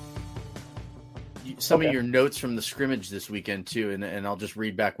 Some of your notes from the scrimmage this weekend too, and I'll just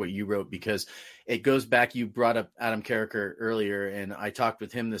read back what you wrote because it goes back. You brought up Adam Carricker earlier, and I talked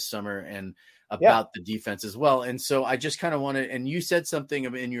with him this summer and about the defense as well. And so I just kind of wanted, and you said something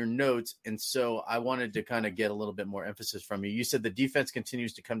in your notes, and so I wanted to kind of get a little bit more emphasis from you. You said the defense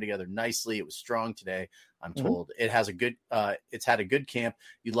continues to come together nicely. It was strong today, I'm told. It has it's had a good camp.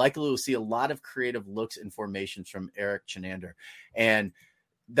 You'd likely will see a lot of creative looks and formations from Eric Chinander. And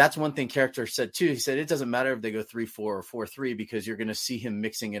that's one thing Character said too. He said it doesn't matter if they go 3-4 or 4-3 because you're going to see him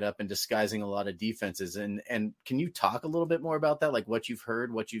mixing it up and disguising a lot of defenses. And can you talk a little bit more about that? Like what you've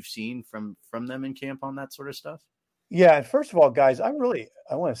heard, what you've seen from them in camp on that sort of stuff? Yeah. And first of all, guys, I want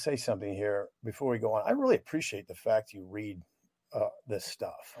to say something here before we go on. I really appreciate the fact you read this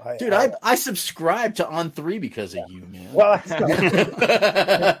stuff. I subscribe to On3 because of you, man. Well,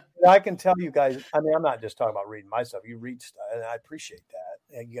 I can tell you guys, I mean, I'm not just talking about reading my stuff. You read stuff, and I appreciate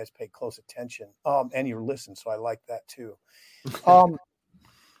that. And you guys pay close attention, and you listen, so I like that too. I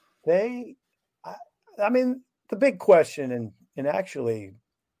mean, the big question, and actually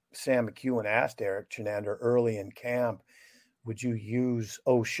Sam McEwen asked Eric Chinander early in camp, would you use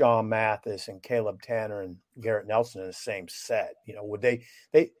O'Shawn Mathis and Caleb Tanner and Garrett Nelson in the same set? You know, would they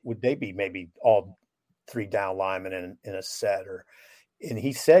be maybe all 3 down linemen in a set? And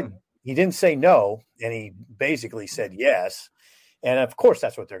he said he didn't say no, and he basically said yes. And of course,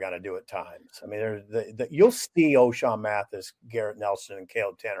 that's what they're going to do at times. I mean, you'll see O'Shawn Mathis, Garrett Nelson, and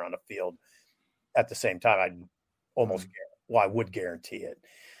Caleb Tanner on the field at the same time. I would guarantee it.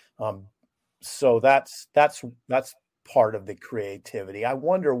 So that's part of the creativity. I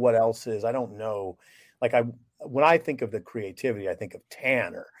wonder what else is. I don't know. Like when I think of the creativity, I think of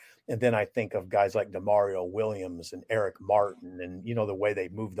Tanner, and then I think of guys like Demario Williams and Eric Martin, and you know the way they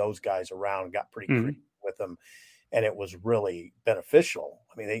moved those guys around and got pretty creative with them, and it was really beneficial.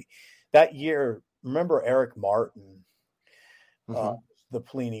 I mean, that year, remember Eric Martin, the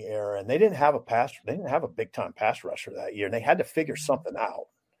Pelini era, and they didn't have a big time pass rusher that year, and they had to figure something out.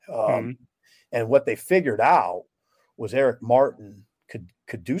 And what they figured out was Eric Martin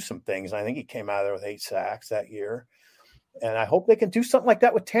could do some things. I think he came out of there with 8 sacks that year. And I hope they can do something like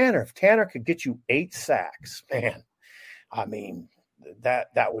that with Tanner. If Tanner could get you 8 sacks, man, I mean, that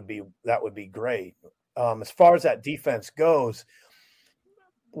would be great. As far as that defense goes,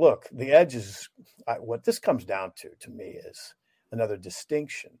 look, the edges, what this comes down to me is another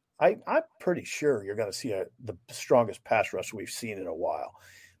distinction. I'm pretty sure you're going to see the strongest pass rush we've seen in a while.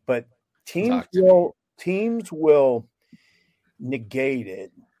 But teams will negate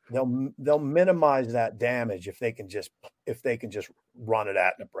it. They'll minimize that damage if they can just run it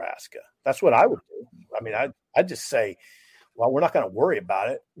at Nebraska. That's what I would do. I mean, I'd just say, well, we're not going to worry about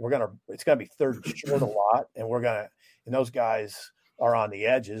it. It's going to be third short a lot, and those guys are on the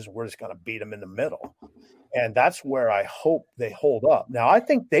edges. We're just going to beat them in the middle, and that's where I hope they hold up. Now, I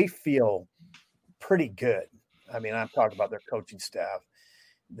think they feel pretty good. I mean, I'm talking about their coaching staff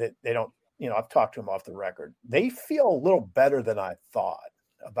that they don't. You know, I've talked to them off the record. They feel a little better than I thought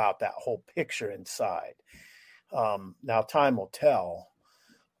about that whole picture inside. Now, time will tell,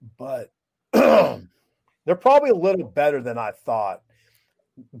 but they're probably a little better than I thought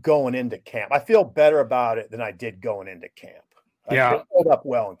going into camp. I feel better about it than I did going into camp. I held up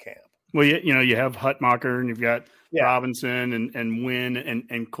well in camp. Well, you have Hutmacher and you've got Robinson and Wynn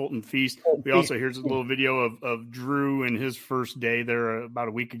and Colton Feast. Here's a little video of Drew in his first day there about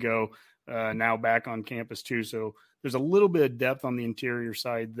a week ago. Now back on campus too. So there's a little bit of depth on the interior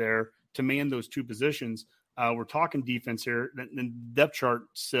side there to man those 2 positions. We're talking defense here. The depth chart,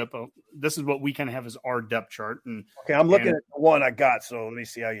 Sip, this is what we kind of have as our depth chart. Okay, I'm looking at the one I got, so let me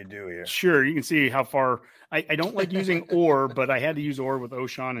see how you do here. Sure, you can see how far. I don't like using or, but I had to use or with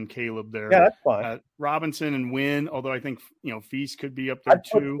O'Shawn and Caleb there. Yeah, that's fine. Robinson and Wynn, although I think Feast could be up there I'd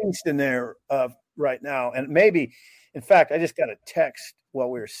too. Put Feast in there right now, and maybe, in fact, I just got a text while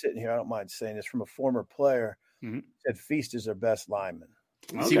we were sitting here. I don't mind saying this from a former player. Said Feast is their best lineman.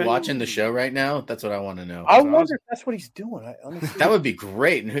 Is he watching the show right now? That's what I want to know. I wonder if that's what he's doing. That would be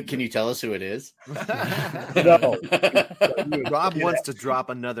great. And can you tell us who it is? No. Rob wants to drop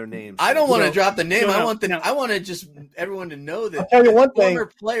another name. I don't want to drop the name. I want to just everyone to know that. I'll tell you one thing.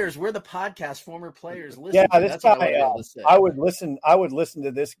 Former players, we're the podcast. Former players listen. Yeah, this guy. I would listen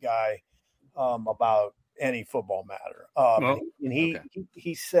to this guy about any football matter. And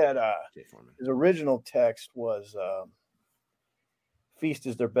he said his original text was. Feast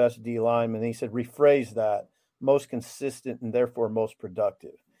is their best D lineman. He said, rephrase that, most consistent and therefore most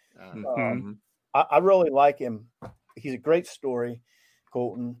productive. I really like him. He's a great story,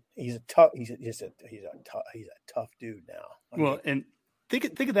 Colton. He's a tough dude now. And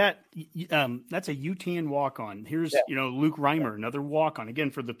think of that. That's a UTN walk on. Here's Luke Reimer, another walk on.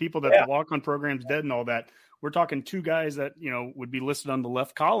 Again, for the people that the walk on program's dead and all that, we're talking 2 guys that would be listed on the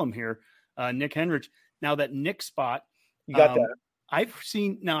left column here. Nick Henrich. Now that Nick spot, you got that. I've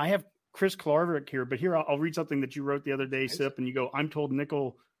seen now. I have Chris Klarvik here, but here I'll read something that you wrote the other day, Sip, and you go. I'm told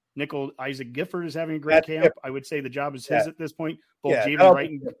Nickel Isaac Gifford is having a great camp. I would say the job is his at this point. Both Javen Wright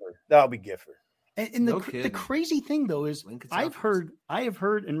and that'll be Gifford. And the crazy thing though is I have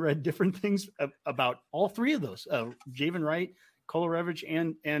heard and read different things about all three of those, Javen Wright, Kolarevich,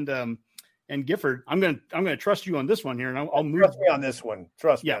 and Gifford. I'm gonna trust you on this one here, and I'll move. Trust me on this one.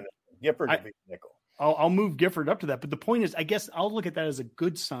 Trust me on this one. Gifford will be nickel. I'll move Gifford up to that. But the point is, I guess I'll look at that as a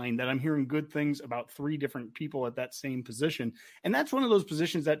good sign that I'm hearing good things about three different people at that same position. And that's one of those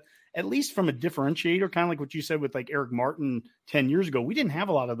positions that, at least from a differentiator, kind of like what you said with like Eric Martin 10 years ago, we didn't have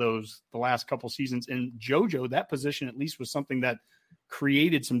a lot of those the last couple seasons. And JoJo, that position at least was something that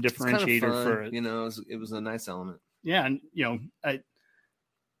created some differentiator for it. It was a nice element. Yeah. And,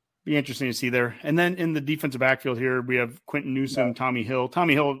 be interesting to see there. And then in the defensive backfield here, we have Quentin Newsome, Tommy Hill.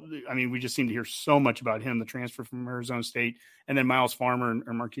 Tommy Hill, I mean, we just seem to hear so much about him, the transfer from Arizona State, and then Miles Farmer and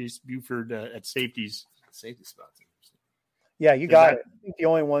Marquise Buford at safeties. Safety spots. Yeah, you got it. I think the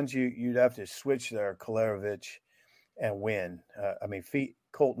only ones you'd have to switch there, Kolarevich and Wynn.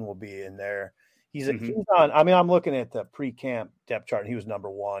 Colton will be in there. He's on. I mean, I'm looking at the pre-camp depth chart, and he was number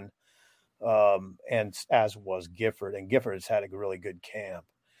 1, and as was Gifford. And Gifford has had a really good camp.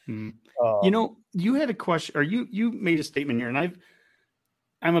 You had a question, or you made a statement here, and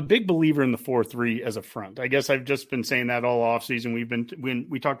I'm a big believer in the 4-3 as a front. I guess I've just been saying that all off season. When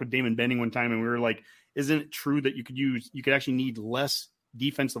we talked with Damon Benning one time, and we were like, isn't it true that you could actually need less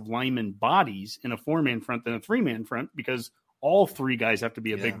defensive lineman bodies in a 4-man front than a 3-man front, because all 3 guys have to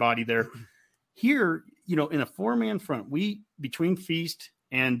be a big body there. Here, in a 4-man front, between Feast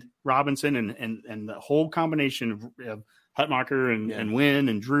and Robinson and the whole combination of Hutmacher and Wynn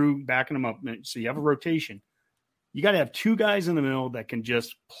and Drew backing them up. So you have a rotation. You got to have 2 guys in the middle that can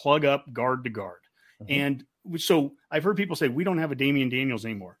just plug up guard to guard. Mm-hmm. And so I've heard people say, we don't have a Damian Daniels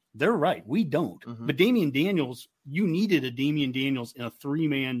anymore. They're right. We don't. Mm-hmm. But Damian Daniels, you needed a Damian Daniels in a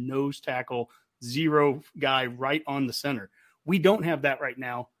 3-man nose tackle, 0 guy right on the center. We don't have that right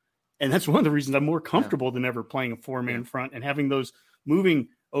now. And that's one of the reasons I'm more comfortable than ever playing a 4-man front and having those moving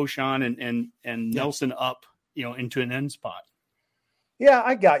O'Shawn and Nelson up, into an end spot. Yeah,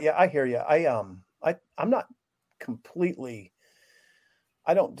 I got you. I hear you. I'm not completely,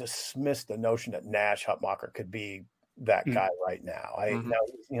 I don't dismiss the notion that Nash Hutmacher could be that guy right now.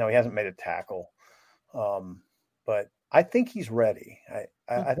 Now, he hasn't made a tackle, but I think he's ready.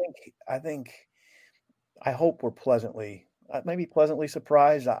 I hope we're maybe pleasantly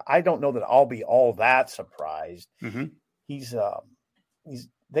surprised. I don't know that I'll be all that surprised. Mm-hmm.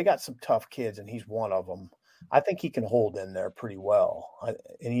 They got some tough kids, and he's one of them. I think he can hold in there pretty well,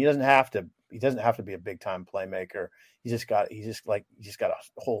 and he doesn't have to. He doesn't have to be a big time playmaker. He's just got to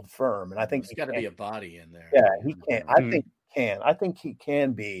hold firm, and I think he's got to be a body in there. Yeah, he can. I think he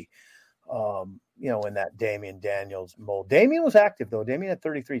can be. In that Damian Daniels mold. Damian was active though. Damian had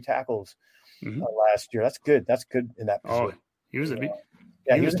 33 tackles last year. That's good. That's good in that position. Oh, he was he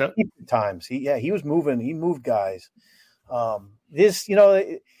was at times. He was moving. He moved guys. The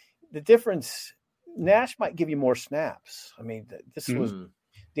difference. Nash might give you more snaps. I mean,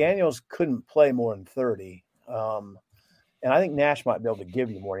 Daniels couldn't play more than 30. And I think Nash might be able to give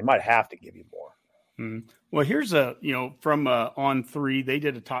you more. He might have to give you more. Well, here's from on 3, they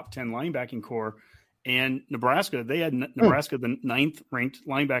did a top 10 linebacking core, and Nebraska, they had Nebraska the 9th ranked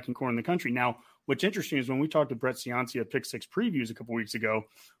linebacking core in the country. Now, what's interesting is when we talked to Brett Ciancia at Pick 6 Previews a couple weeks ago,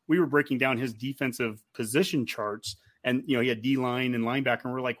 we were breaking down his defensive position charts. And, he had D-line and linebacker.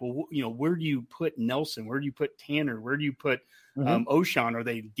 And we're like, well, where do you put Nelson? Where do you put Tanner? Where do you put O'Shawn? Are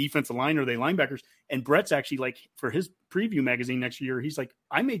they defensive line? Or are they linebackers? And Brett's actually like, for his preview magazine next year, he's like,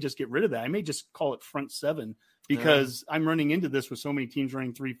 I may just get rid of that. I may just call it front 7 because I'm running into this with so many teams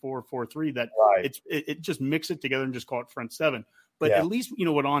running 3-4, 4-3 that it just mix it together and just call it front 7. But at least,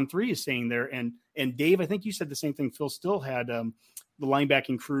 what on 3 is saying there. And Dave, I think you said the same thing. Phil Still had the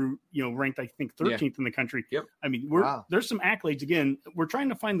linebacking crew, ranked, I think, 13th in the country. Yep. I mean, there's some accolades. Again, we're trying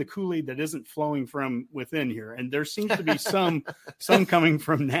to find the Kool-Aid that isn't flowing from within here. And there seems to be some coming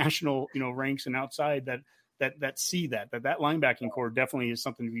from national, ranks and outside that see that linebacking core definitely is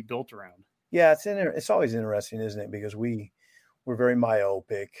something to be built around. Yeah. It's always interesting, isn't it? Because we're very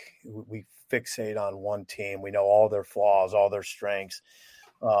myopic. We fixate on one team. We know all their flaws, all their strengths.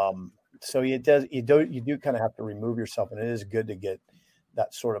 So you do kind of have to remove yourself, and it is good to get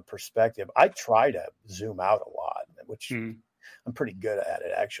that sort of perspective. I try to zoom out a lot, which I'm pretty good at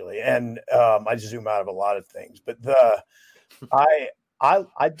it actually. And I just zoom out of a lot of things, but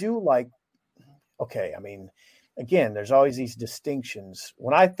I do like, I mean, again, there's always these distinctions.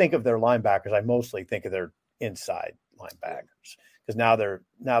 When I think of their linebackers, I mostly think of their inside linebackers because now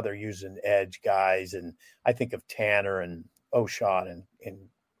they're using edge guys. And I think of Tanner and O'Shawn and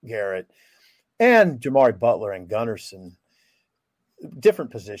Garrett and Jamari Butler and Gunnarsson.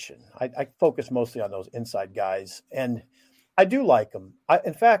 different position. I focus mostly on those inside guys, and I do like them.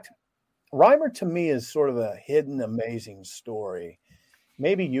 In fact, Reimer to me is sort of a hidden, amazing story.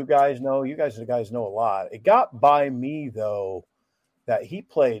 Maybe you guys know. You guys know a lot. It got by me though that he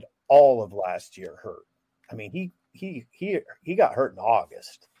played all of last year hurt. I mean, he got hurt in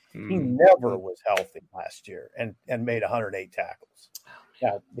August. He never was healthy last year and made 108 tackles.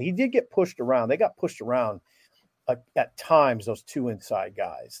 Yeah, he did get pushed around. They got pushed around at times, those two inside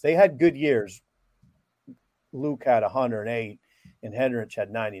guys. They had good years. Luke had 108 and Henrich had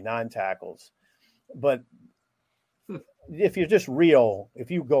 99 tackles. But if you're just real,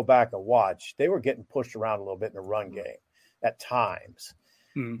 if you go back and watch, they were getting pushed around a little bit in the run game at times.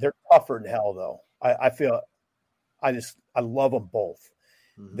 They're tougher than hell, though. I love them both.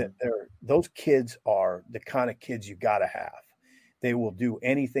 That those kids are the kind of kids you got to have. They will do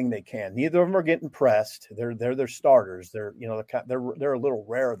anything they can. Neither of them are getting pressed. They're starters. They're a little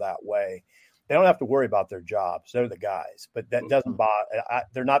rare that way. They don't have to worry about their jobs. They're the guys, but that doesn't bother.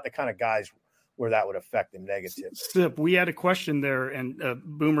 They're not the kind of guys where that would affect them negatively. Sip, we had a question there, and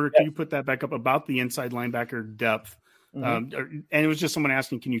Boomer, can you put that back up about the inside linebacker depth? And it was just someone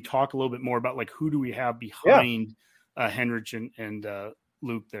asking, can you talk a little bit more about like who do we have behind Henrich and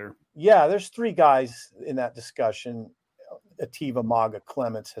Luke there? Yeah, there's three guys in that discussion. Ativa Maga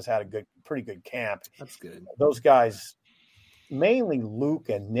Clements has had a pretty good camp. That's good. Those guys, mainly Luke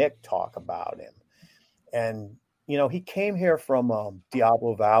and Nick, talk about him. And, he came here from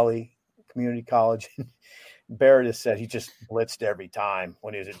Diablo Valley Community College. Barrett has said he just blitzed every time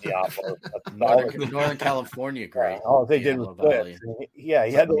when he was at Diablo. Northern California, great. All they did was blitz. He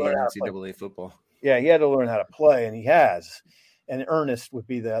had to learn how to play. NCAA football. Yeah, he had to learn how to play, and he has. And Ernest would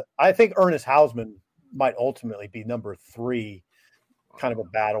be I think Ernest Hausman might ultimately be number 3, kind of a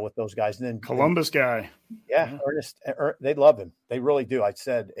battle with those guys. And then Columbus guy. Yeah, Ernest, they love him. They really do. I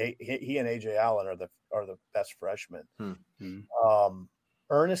said he and AJ Allen are the best freshmen.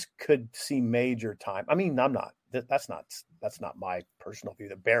 Ernest could see major time. I mean, I'm not. That's not my personal view.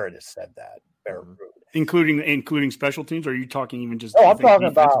 That Barrett has said that. Barrett Ruud. Including special teams, or are you talking even just? I'm talking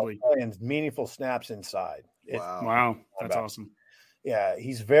about playing meaningful snaps inside. Wow, that's awesome. Yeah,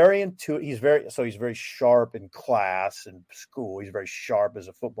 he's very He's very sharp in class and school. He's very sharp as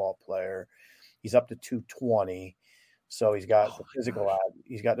a football player. He's up to 220, so he's got the physical.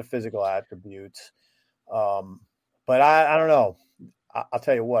 He's got the physical attributes. But I don't know. I'll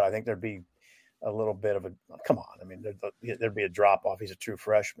tell you what. I think there'd be a little bit of a come on. I mean, there'd be a drop off. He's a true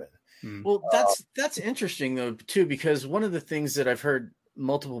freshman. Well, that's interesting though too, because one of the things that I've heard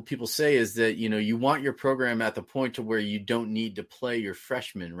multiple people say is that you want your program at the point to where you don't need to play your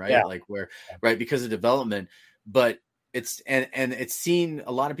freshmen, right? Yeah. Like right, because of development. But it's it's seen,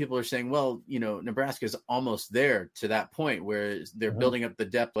 a lot of people are saying, well, Nebraska's almost there to that point where they're building up the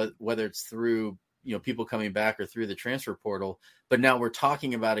depth, whether it's through people coming back or through the transfer portal. But now we're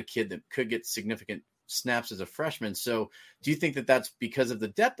talking about a kid that could get significant snaps as a freshman. So do you think that that's because of the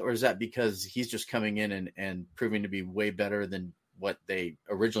depth, or is that because he's just coming in and proving to be way better than what they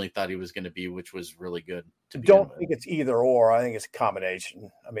originally thought he was going to be, which was really good? Don't think it's either or. I think it's a combination.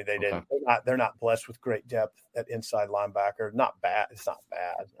 I mean, they're not blessed with great depth at inside linebacker. Not bad. It's not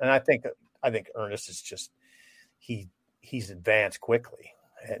bad. And I think Ernest is just, he's advanced quickly,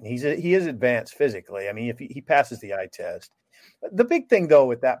 and he is advanced physically. I mean, if he passes the eye test. The big thing though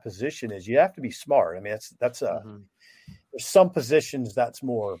with that position is you have to be smart. I mean, there's some positions that's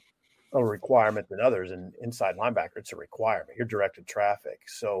more a requirement than others, and inside linebacker, it's a requirement. You're directed traffic.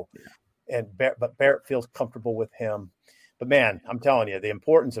 So, but Barrett feels comfortable with him. But man, I'm telling you, the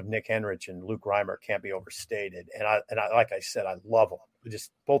importance of Nick Henrich and Luke Reimer can't be overstated. And I like I said, I love them.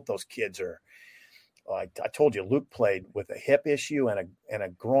 Just both those kids are. Like I told you, Luke played with a hip issue and a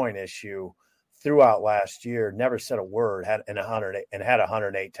groin issue throughout last year. Never said a word. Had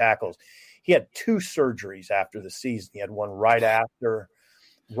 108 tackles. He had 2 surgeries after the season. He had one right after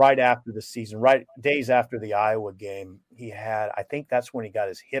the season, right days after the Iowa game. I think that's when he got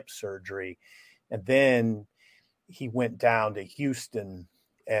his hip surgery. And then he went down to Houston,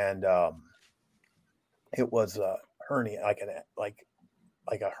 and it was a hernia, like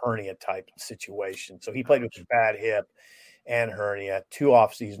a hernia type situation. So he played with a bad hip and hernia, 2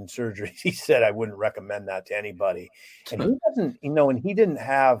 off-season surgeries. He said, I wouldn't recommend that to anybody. And he doesn't, and he didn't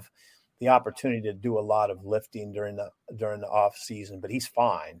have the opportunity to do a lot of lifting during the off season, but he's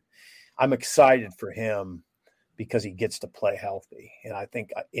fine. I'm excited for him because he gets to play healthy. And I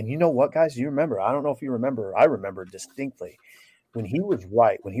think, and you know what, guys, you remember, I don't know if you remember, I remember distinctly when he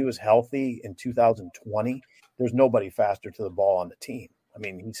was healthy in 2020, there's nobody faster to the ball on the team. I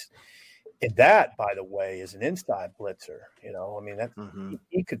mean, And that, by the way, is an inside blitzer. You know, I mean, that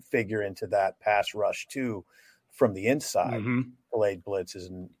he could figure into that pass rush too from the inside, delayed blitzes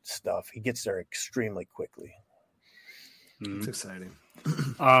and stuff. He gets there extremely quickly. It's exciting.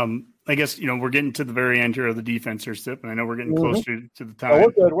 I guess, you know, we're getting to the very end here of the defense here, Sip, and I know we're getting close to the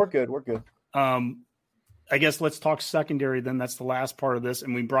time. Oh, we're good. I guess let's talk secondary then. That's the last part of this.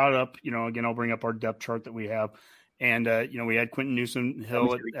 And we brought up, you know, again, I'll bring up our depth chart that we have. And, you know, we had Quentin Newsom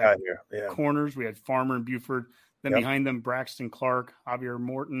Hill at corners. We had Farmer and Buford. Then behind them, Braxton Clark, Javier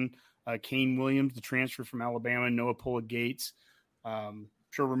Morton, Kane Williams, the transfer from Alabama, Noah Pulla Gates.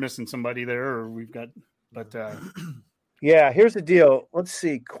 Sure we're missing somebody there, or we've got – but yeah, here's the deal. Let's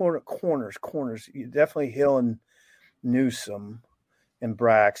see, corners. Definitely Hill and Newsom and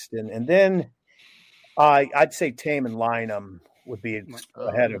Braxton. And then I'd say Tame and Lynham would be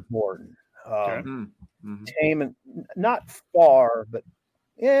ahead of Morton. Tame, not far, but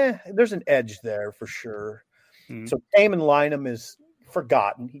there's an edge there for sure. So Tame and Lynham is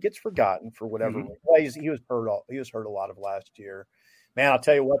forgotten. He gets forgotten for whatever reason. Well, he was hurt a lot of last year. Man, I'll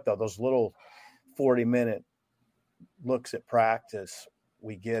tell you what though, those little 40-minute looks at practice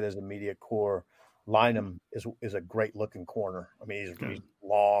we get as a media corps, Lynham is a great looking corner. I mean, he's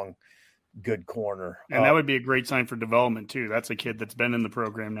long, good corner. And that would be a great sign for development too. That's a kid that's been in the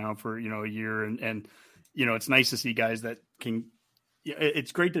program now for, you know, a year. And, you know, it's nice to see guys that can,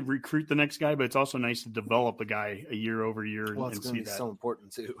 it's great to recruit the next guy, but it's also nice to develop a guy a year over year. Well, it's going to be so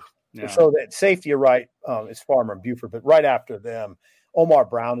important too. Yeah. So that safety, you're right. It's Farmer and Buford, but right after them, Omar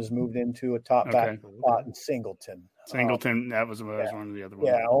Brown has moved into a top back spot in Singleton. That was one of the other ones.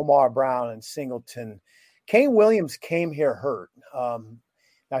 Yeah, Omar Brown and Singleton. Kane Williams came here hurt.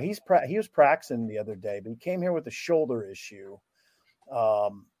 Now he was practicing the other day, but he came here with a shoulder issue.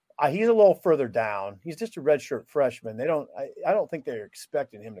 He's a little further down. He's just a redshirt freshman. I don't think they're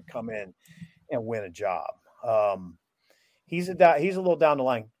expecting him to come in and win a job. He's a little down the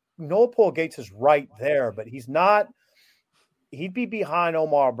line. Noah Pulla Gates is right there, but he's not. He'd be behind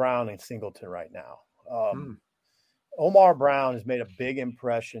Omar Brown and Singleton right now. Omar Brown has made a big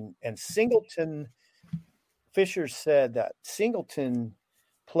impression, and Singleton, Fisher said that Singleton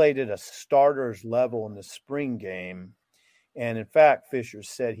played at a starter's level in the spring game. And in fact, Fisher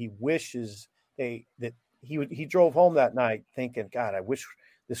said he wishes that he drove home that night thinking, God, I wish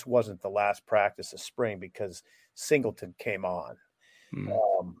this wasn't the last practice of spring because Singleton came on.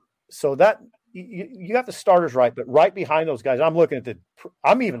 So that you got the starters right, but right behind those guys, I'm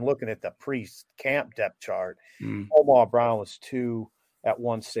even looking at the pre-camp depth chart. Omar Brown was 2 at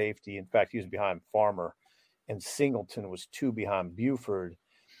 1 safety. In fact, he was behind Farmer, and Singleton was 2 behind Buford.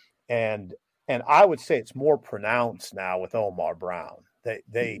 And I would say it's more pronounced now with Omar Brown.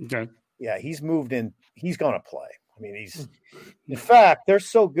 He's moved in. He's going to play. I mean, in fact, they're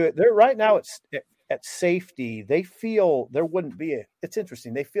so good. They're right now at safety. They feel there wouldn't be it's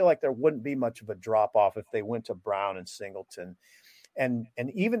interesting. They feel like there wouldn't be much of a drop off if they went to Brown and Singleton. And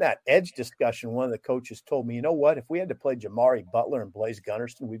even that edge discussion, one of the coaches told me, you know what, if we had to play Jamari Butler and Blaise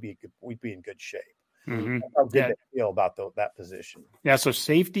Gunnerson, we'd be in good shape. How good they feel about that position. Yeah, so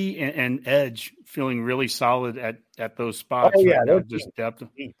safety and edge feeling really solid at those spots. Oh, yeah, they're just depth.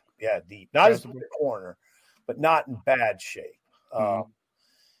 Deep. Yeah, deep. Not as a corner, but not in bad shape.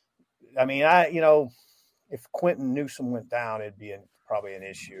 I mean, if Quentin Newsom went down, it'd be probably an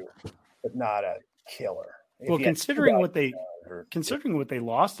issue, but not a killer. Well, considering what they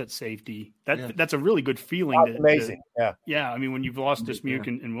lost at safety, that's a really good feeling. That's amazing. Yeah. I mean, when you've lost Dismuke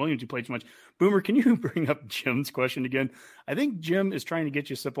and Williams, who played so much. Boomer, can you bring up Jim's question again? I think Jim is trying to get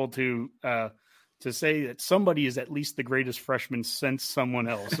you, Sipple, to say that somebody is at least the greatest freshman since someone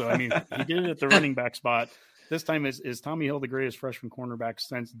else. So, I mean, he did it at the running back spot. This time, is Tommy Hill the greatest freshman cornerback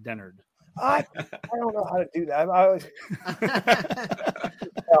since Dennard? I don't know how to do that.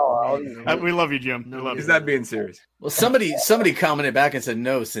 We love you, Jim. We love Is that being serious? Well, somebody commented back and said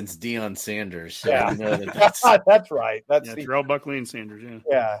no since Deion Sanders. So yeah, that's right. That's Terrell Buckley and Sanders.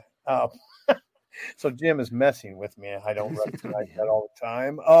 Yeah. So Jim is messing with me. I don't recognize that all the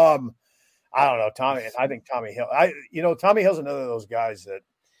time. I don't know, Tommy. I think Tommy Hill. Tommy Hill's another of those guys that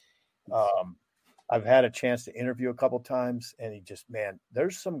I've had a chance to interview a couple times, and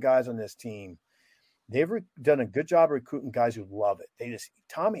there's some guys on this team. They've done a good job recruiting guys who love it.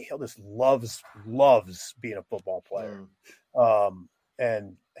 Tommy Hill just loves being a football player.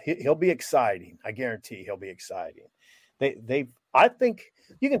 And he'll be exciting. I guarantee he'll be exciting. I think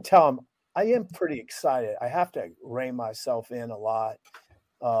you can tell him I am pretty excited. I have to rein myself in a lot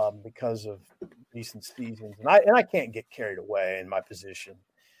because of recent seasons, and I can't get carried away in my position.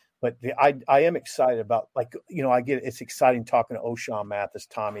 But I am excited about, like, it's exciting talking to O'Shawn Mathis,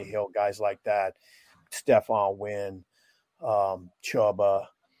 Tommy Hill, guys like that, Stephon Wynn, Chuba,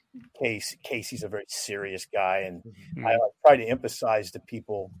 Casey's a very serious guy. And I try to emphasize to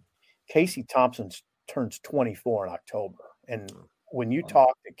people, Casey Thompson turns 24 in October. And when you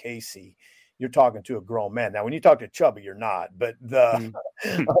talk to Casey, you're talking to a grown man. Now, when you talk to Chuba, you're not, but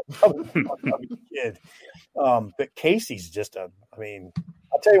kid. But Casey's just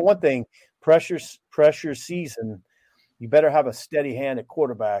I'll tell you one thing, pressure season, you better have a steady hand at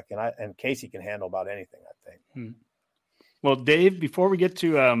quarterback, and Casey can handle about anything, I think. Well, Dave, before we get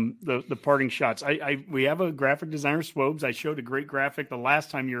to the parting shots, we have a graphic designer, Swobes. I showed a great graphic the last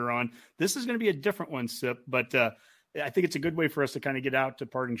time you were on. This is going to be a different one, Sip, but I think it's a good way for us to kind of get out to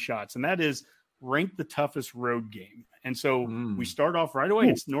parting shots, and that is rank the toughest road game. And so we start off right away.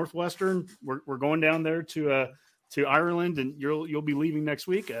 It's Northwestern. We're going down there to Ireland, and you'll be leaving next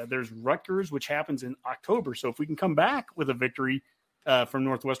week. There's Rutgers, which happens in October. So if we can come back with a victory from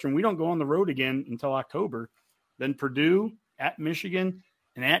Northwestern, we don't go on the road again until October. Then Purdue, at Michigan,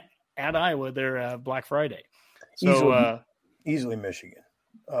 and at Iowa there Black Friday. So easily Michigan.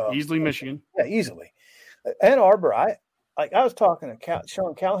 Easily Michigan. Yeah, easily. Ann Arbor, I was talking to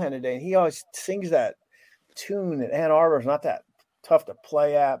Sean Callahan today, and he always sings that tune that Ann Arbor is not that tough to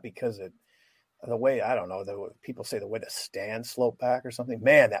play at because of the way, I don't know, people say the way the stands slope back or something.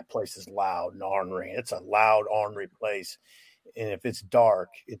 Man, that place is loud and ornery. It's a loud, ornery place. And if it's dark,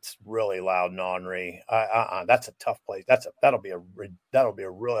 it's really loud and ornery. That's a tough place. That'll be a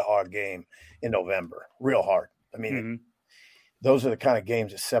really hard game in November. Real hard. I mean, those are the kind of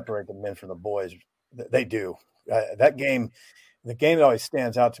games that separate the men from the boys. They do. That game, the game that always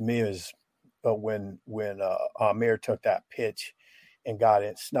stands out to me is when Amir took that pitch and got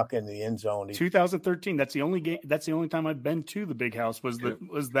it, snuck into the end zone. 2013. That's the only game. That's the only time I've been to the Big House. Was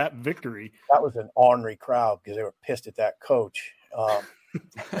that victory? That was an ornery crowd because they were pissed at that coach.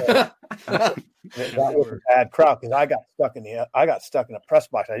 That was a bad crowd because I got stuck in the press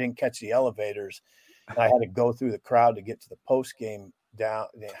box. I didn't catch the elevators, and I had to go through the crowd to get to the post game down.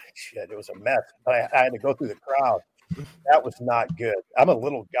 Shit, it was a mess. I had to go through the crowd. That was not good. I'm a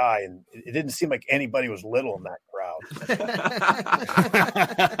little guy, and it didn't seem like anybody was little in that crowd.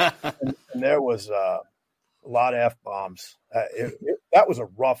 and there was a lot of F-bombs. That was a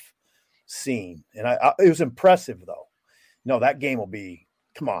rough scene, and it was impressive, though. No, that game will be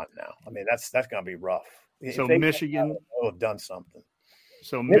 – come on now. I mean, that's going to be rough. So Michigan – will have done something.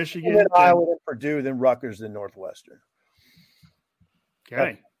 So Michigan – then Iowa, then Purdue, then Rutgers, then Northwestern.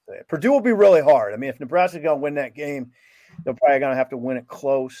 Okay. Purdue will be really hard. I mean, if Nebraska's going to win that game, they're probably going to have to win it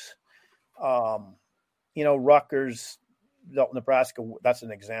close. Rutgers, Nebraska, that's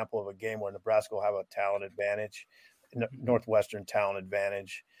an example of a game where Nebraska will have a talent advantage, Northwestern talent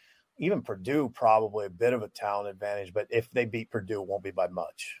advantage. Even Purdue, probably a bit of a talent advantage, but if they beat Purdue, it won't be by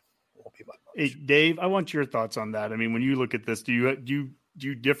much. Hey, Dave, I want your thoughts on that. I mean, when you look at this, do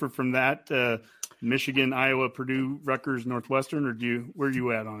you differ from that? Michigan, Iowa, Purdue, Rutgers, Northwestern, or where are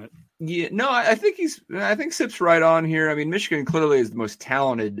you at on it? Yeah, no, I think Sip's right on here. I mean, Michigan clearly is the most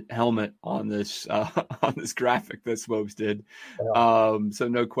talented helmet on this graphic that Swobes did. So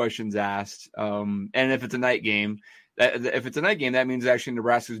no questions asked. And if it's a night game, that means actually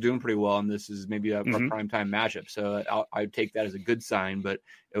Nebraska's doing pretty well, and this is maybe a primetime matchup. So I'd take that as a good sign, but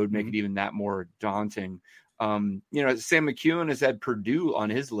it would make it even that more daunting. Sam McEwen has had Purdue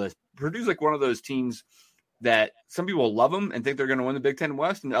on his list. Purdue's like one of those teams that some people love them and think they're going to win the Big Ten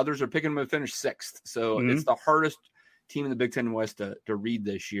West, and others are picking them to finish sixth. So it's the hardest team in the Big Ten West to read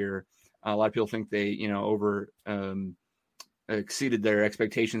this year. A lot of people think they, exceeded their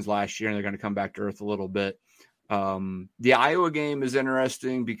expectations last year, and they're going to come back to earth a little bit. The Iowa game is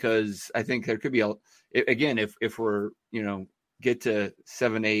interesting because I think there could be if we're, get to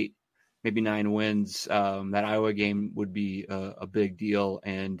 7, 8, maybe 9 wins, that Iowa game would be a big deal.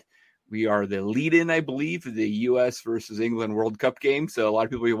 And we are the lead-in, I believe, to the U.S. versus England World Cup game. So a lot of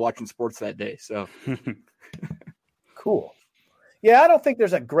people will be watching sports that day. So cool. Yeah, I don't think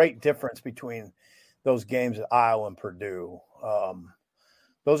there's a great difference between those games at Iowa and Purdue.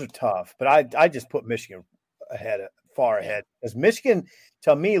 Those are tough. But I just put Michigan far ahead. Because Michigan,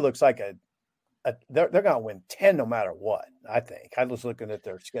 to me, looks like they're going to win 10 no matter what, I think. I was looking at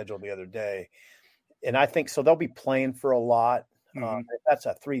their schedule the other day, and I think so they'll be playing for a lot. If that's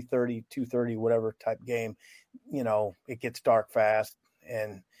a 3:30, 2:30, whatever type game, it gets dark fast,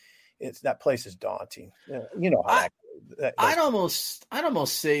 and that place is daunting. How I'd almost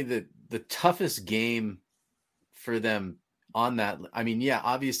say that the toughest game for them on that, I mean, yeah,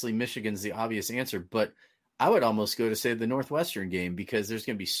 obviously Michigan's the obvious answer, but I would almost go to say the Northwestern game, because there's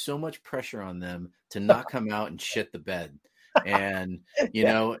going to be so much pressure on them to not come out and shit the bed. And,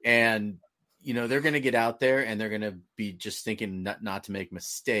 they're going to get out there and they're going to be just thinking not to make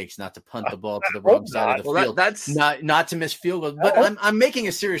mistakes, not to punt the ball to the wrong side of the field, that's not to miss field goals. But I'm making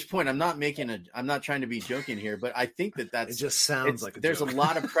a serious point. I'm not trying to be joking here, but I think that's, it just sounds like there's a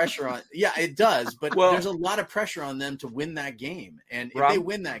lot of pressure on. Yeah, it does. But there's a lot of pressure on them to win that game. And if they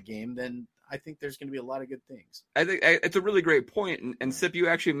win that game, then I think there's going to be a lot of good things. I think it's a really great point. And Sip, you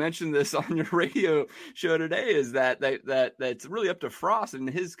actually mentioned this on your radio show today, is that it's really up to Frost and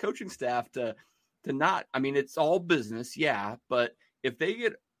his coaching staff to not, I mean, it's all business. Yeah. But if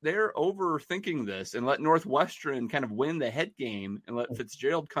they're overthinking this and let Northwestern kind of win the head game and let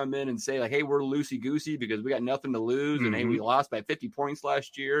Fitzgerald come in and say like, hey, we're loosey goosey because we got nothing to lose. And hey, we lost by 50 points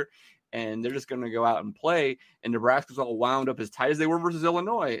last year. And they're just going to go out and play. And Nebraska's all wound up as tight as they were versus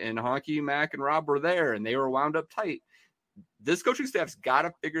Illinois. And Honky, Mac, and Rob were there, and they were wound up tight. This coaching staff's got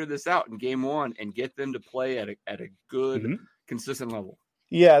to figure this out in game one and get them to play at a good, consistent level.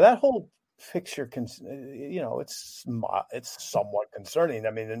 Yeah, that whole picture, it's somewhat concerning.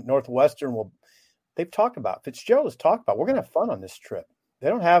 I mean, Northwestern they've talked about, Fitzgerald has talked about, we're going to have fun on this trip. They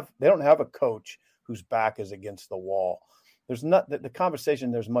don't have a coach whose back is against the wall. There's not the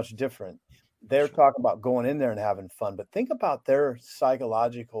conversation. There's much different. They're talking about going in there and having fun, but think about their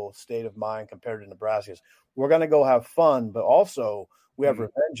psychological state of mind compared to Nebraska's. We're going to go have fun, but also we have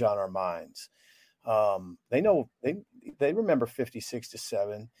revenge on our minds. They know they remember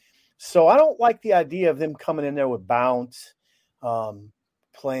 56-7. So I don't like the idea of them coming in there with bounce,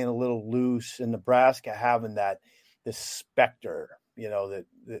 playing a little loose, and Nebraska having this specter,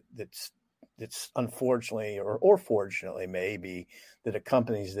 that's unfortunately or fortunately maybe that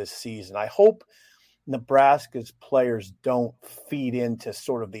accompanies this season. I hope Nebraska's players don't feed into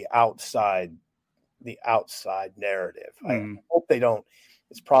sort of the outside narrative. I hope they don't.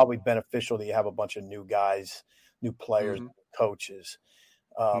 It's probably beneficial that you have a bunch of new guys, new players, coaches,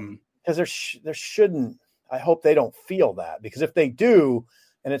 because there shouldn't. I hope they don't feel that, because if they do,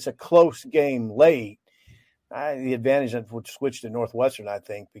 and it's a close game late, the advantage would switch to Northwestern, I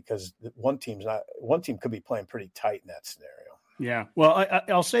think, because one team could be playing pretty tight in that scenario. Yeah. Well,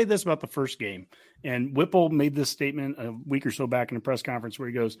 I'll say this about the first game, and Whipple made this statement a week or so back in a press conference where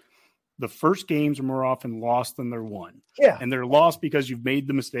he goes, the first games are more often lost than they're won. Yeah. And they're lost because you've made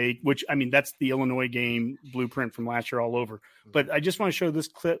the mistake, which, I mean, that's the Illinois game blueprint from last year all over. But I just want to show this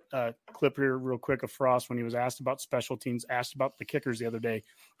clip here real quick of Frost when he was asked about special teams, asked about the kickers the other day.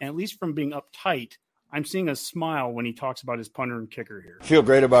 And at least from being uptight, I'm seeing a smile when he talks about his punter and kicker here. I feel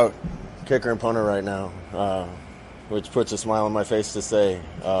great about kicker and punter right now, which puts a smile on my face to say.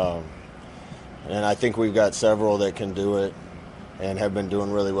 And I think we've got several that can do it and have been doing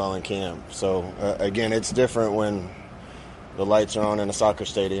really well in camp. So, again, it's different when the lights are on in a soccer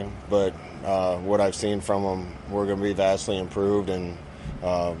stadium. But what I've seen from them, we're going to be vastly improved. And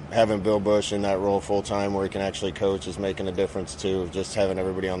having Bill Bush in that role full-time where he can actually coach is making a difference too, just having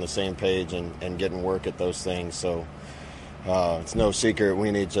everybody on the same page and getting work at those things. So it's no secret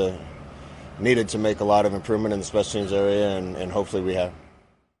we needed to make a lot of improvement in the special teams area, and hopefully we have.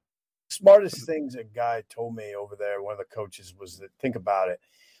 Smartest things a guy told me over there, one of the coaches, was that, think about it,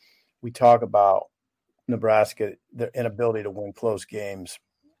 we talk about Nebraska, their inability to win close games.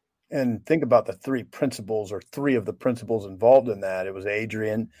 And think about the three of the principals involved in that. It was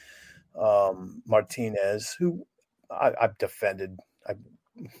Adrian Martinez, who I've defended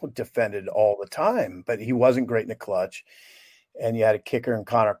all the time, but he wasn't great in the clutch. And you had a kicker in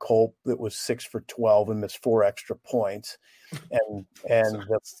Connor Culp that was 6 for 12 and missed 4 extra points. And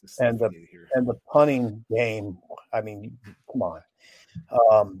the punting game, I mean, come on.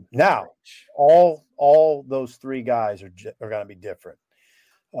 Now all those three guys are going to be different.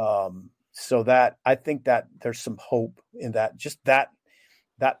 So that I think that there's some hope in that, just that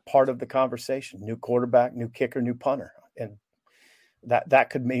part of the conversation: new quarterback, new kicker, new punter, and that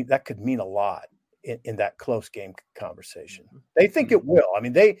could mean a lot in that close game conversation. They think it will. I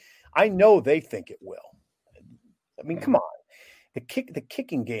mean, I know they think it will. I mean, come on, the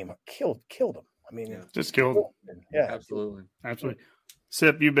kicking game killed them. I mean, just killed them. Yeah, absolutely.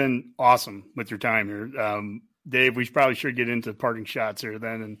 Sip, you've been awesome with your time here. Dave, we probably should get into parting shots here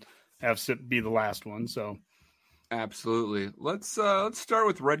then and have Sip be the last one. So, absolutely. Let's start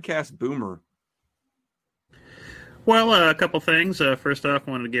with Redcast Boomer. Well, a couple things. First off,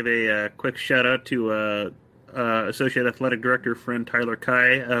 I wanted to give a quick shout out to Associate Athletic Director friend Tyler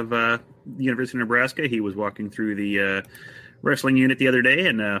Kai of the University of Nebraska. He was walking through the wrestling unit the other day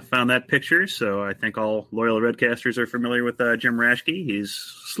and found that picture. So I think all loyal Redcasters are familiar with Jim Raschke. He's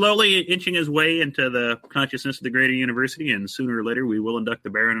slowly inching his way into the consciousness of the greater university, and sooner or later we will induct the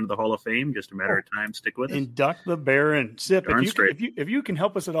Baron into the Hall of Fame. Just a matter of time. Stick with us. Induct the Baron. Sip, Darn if you can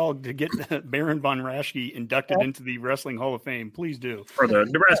help us at all to get Baron von Raschke inducted into the Wrestling Hall of Fame, please do. Or the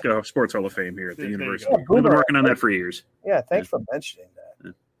Nebraska Sports Hall of Fame here at the university. go. We've been working on that for years. Yeah, thanks for mentioning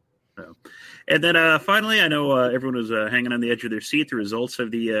that. And then finally, I know everyone was hanging on the edge of their seat. The results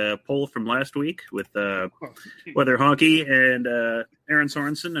of the poll from last week with whether Honky and Aaron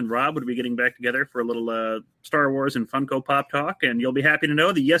Sorensen and Rob would be getting back together for a little Star Wars and Funko Pop talk. And you'll be happy to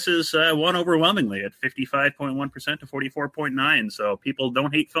know the yeses won overwhelmingly at 55.1% to 44.9%. So people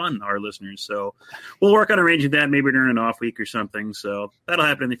don't hate fun, our listeners. So we'll work on arranging that maybe during an off week or something. So that'll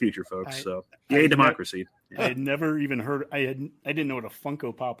happen in the future, folks. Yay, democracy. I had never even heard. I didn't know what a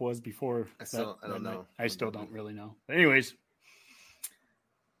Funko Pop was before. I don't know. I still don't really know. But anyways,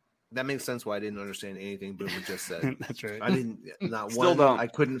 that makes sense why I didn't understand anything Boomer just said. That's right. I didn't. Not Still one. don't. I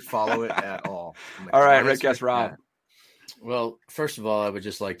couldn't follow it at all. All right, Redcast Rob. Well, first of all, I would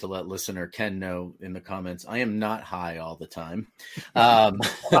just like to let listener Ken know in the comments, I am not high all the time.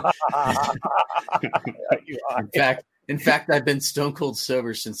 In fact, I've been stone cold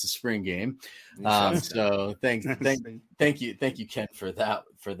sober since the spring game. So thank you, Ken, for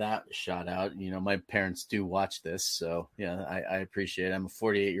that shout out. You know, my parents do watch this, so yeah, I appreciate it. I'm a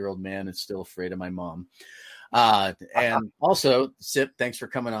 48-year-old man and still afraid of my mom. And also, Sip, thanks for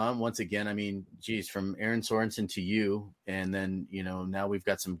coming on once again. I mean, geez, from Aaron Sorensen to you, and then now we've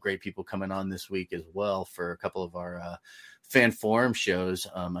got some great people coming on this week as well for a couple of our fan forum shows.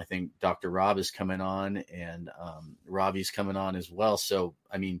 I think Dr. Rob is coming on, and Robbie's coming on as well. So,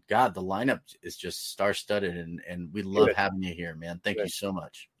 I mean, God, the lineup is just star-studded, and we love having you here, man. Thank you so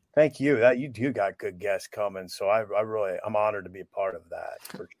much. Thank you. You do got good guests coming, so I'm honored to be a part of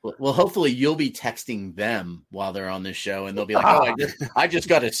that. Well, hopefully you'll be texting them while they're on this show, and they'll be like, "Oh, I just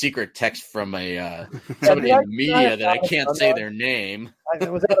got a secret text from somebody in the media that I can't say their name."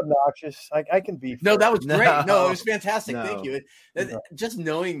 Was that obnoxious? I can be. No, that was great. No, it was fantastic. Thank you. Just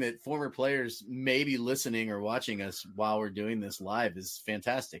knowing that former players may be listening or watching us while we're doing this live is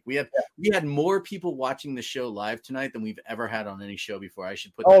fantastic. We had more people watching the show live tonight than we've ever had on any show before. I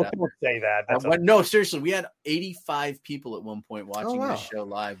should put that out. Don't say that. No, seriously, we had 85 people at one point watching this show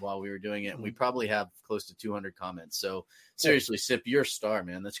live while we were doing it, and we probably have close to 200 comments. So seriously, Sip, you're a star,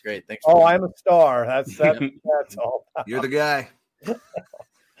 man. That's great. Thanks. I'm a star. That's all. You're the guy.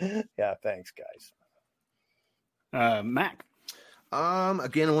 Yeah, thanks, guys. Mac.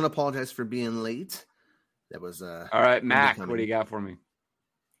 Again, I want to apologize for being late. That was all right, Mac. What do you got for me?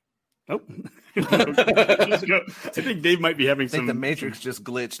 Oh, I think Dave might be having some. The Matrix just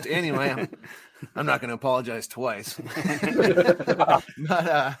glitched. Anyway, I'm not going to apologize twice. But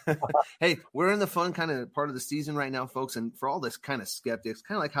hey, we're in the fun kind of part of the season right now, folks. And for all this kind of skeptics,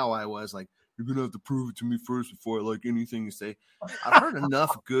 kind of like how I was, like, you're going to have to prove it to me first before I like anything you say. I've heard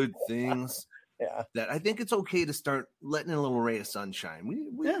enough good things that I think it's okay to start letting in a little ray of sunshine.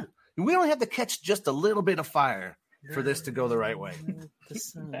 We only have to catch just a little bit of fire for this to go the right way.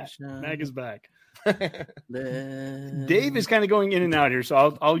 Mag is back. Dave is kind of going in and out here,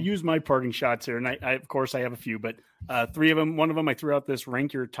 so I'll use my parting shots here. And I of course, I have a few, but three of them. One of them I threw out this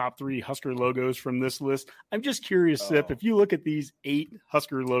rank your top 3 Husker logos from this list. I'm just curious, Sip, if you look at these 8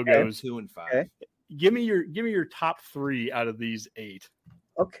 Husker logos, 2 and 5. Okay. Give me your top 3 out of these 8.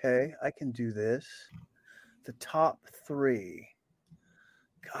 Okay, I can do this. The top 3.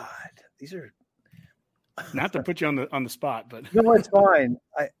 God, these are. Not to put you on the spot, but no, it's fine.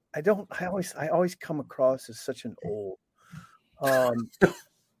 I always come across as such an old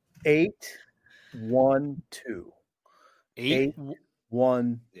 8, 1, 2. 8,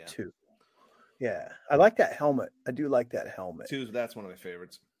 1, 2. Yeah, I like that helmet. I do like that helmet. 2, that's one of my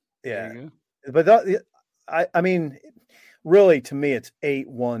favorites. Yeah, but I mean, really, to me, it's 8,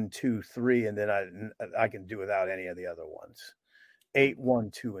 1, 2, 3, and then I can do without any of the other ones. 8,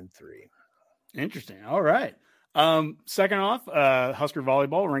 1, 2, and 3. Interesting. All right. Second off, Husker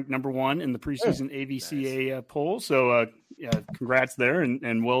volleyball ranked number 1 in the preseason AVCA poll. So congrats there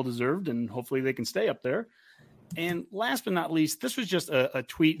and well-deserved, and hopefully they can stay up there. And last but not least, this was just a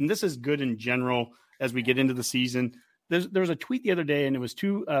tweet, and this is good in general as we get into the season. There was a tweet the other day, and it was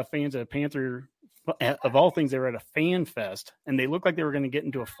 2 fans of Panther. Of all things, they were at a fan fest, and they looked like they were going to get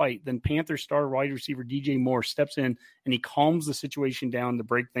into a fight. Then Panther star wide receiver DJ Moore steps in, and he calms the situation down to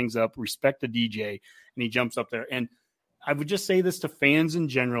break things up, respect the DJ, and he jumps up there. And I would just say this to fans in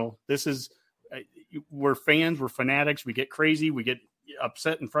general. This is we're fans, we're fanatics, we get crazy, we get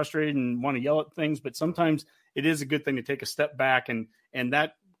upset and frustrated and want to yell at things, but sometimes it is a good thing to take a step back. And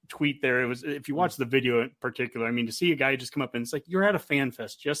that tweet there, it was, if you watch the video in particular, I mean, to see a guy just come up and it's like, you're at a fan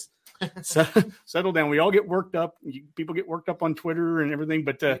fest, just settle down. We all get worked up. People get worked up on Twitter and everything,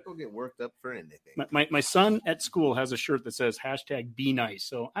 but people get worked up for anything. My son at school has a shirt that says #be nice.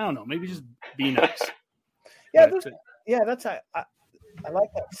 So I don't know, maybe just be nice. Yeah. That's I like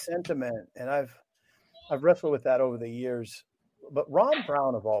that sentiment. And I've wrestled with that over the years, but Ron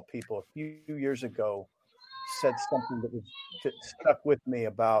Brown of all people, a few years ago, said something that stuck with me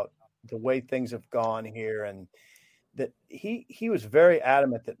about the way things have gone here, and that he was very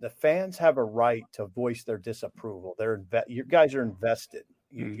adamant that the fans have a right to voice their disapproval. You guys are invested.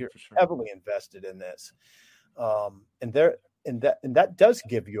 You're heavily invested in this, and that does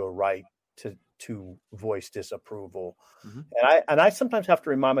give you a right to voice disapproval. And I sometimes have to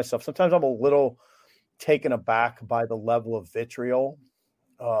remind myself. Sometimes I'm a little taken aback by the level of vitriol.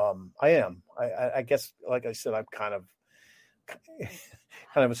 I am. I guess, like I said, I'm kind of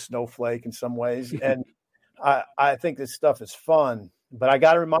a snowflake in some ways, and I think this stuff is fun. But I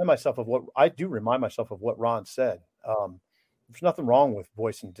got to remind myself of what Ron said. There's nothing wrong with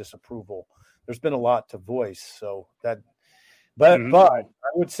voicing disapproval. There's been a lot to voice, so that. But I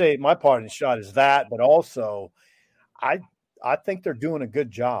would say my part in the shot is that, but also, I think they're doing a good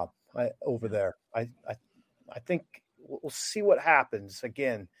job over there. I think. We'll see what happens.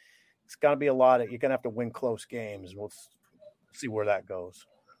 Again, it's got to be you're going to have to win close games. We'll see where that goes.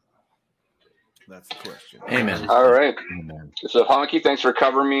 That's the question. Amen. All right. Amen. So, Honky, thanks for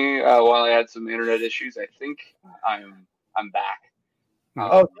covering me while I had some internet issues. I think I'm back.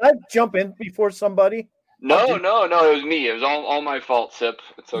 Did I jump in before somebody? No. It was me. It was all my fault, Sip.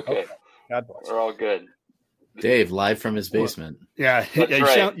 It's okay. God bless. We're all good. Dave, live from his basement. Yeah,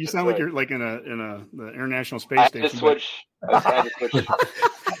 right. You sound like you're like in the International Space Station. I had to switch.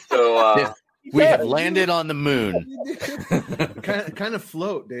 So we have landed on the moon. kind of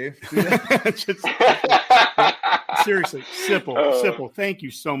float, Dave. Seriously, Sipple, thank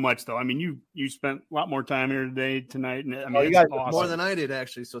you so much, though. I mean, you spent a lot more time here tonight, and I mean, you guys awesome. More than I did,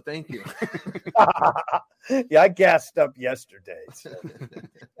 actually. So thank you. Yeah, I gassed up yesterday. So.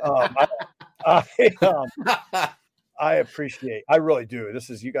 I appreciate. I really do.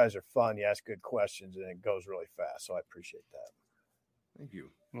 You guys are fun. You ask good questions, and it goes really fast. So I appreciate that. Thank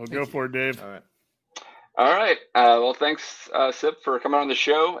you. Well, go for it, Dave. All right. Well, thanks, Sip, for coming on the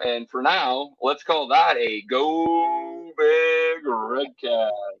show. And for now, let's call that a Go Big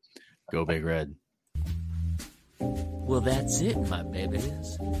Redcast. Go Big Red. Well, that's it, my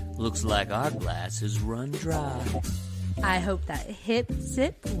babies. Looks like our glass has run dry. I hope that hip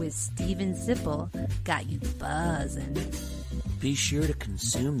sip with Steven Sipple got you buzzing. Be sure to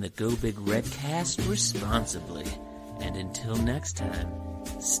consume the Go Big Redcast responsibly. And until next time,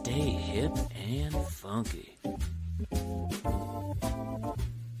 stay hip and funky.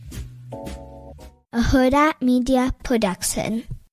 A Huda Media Production.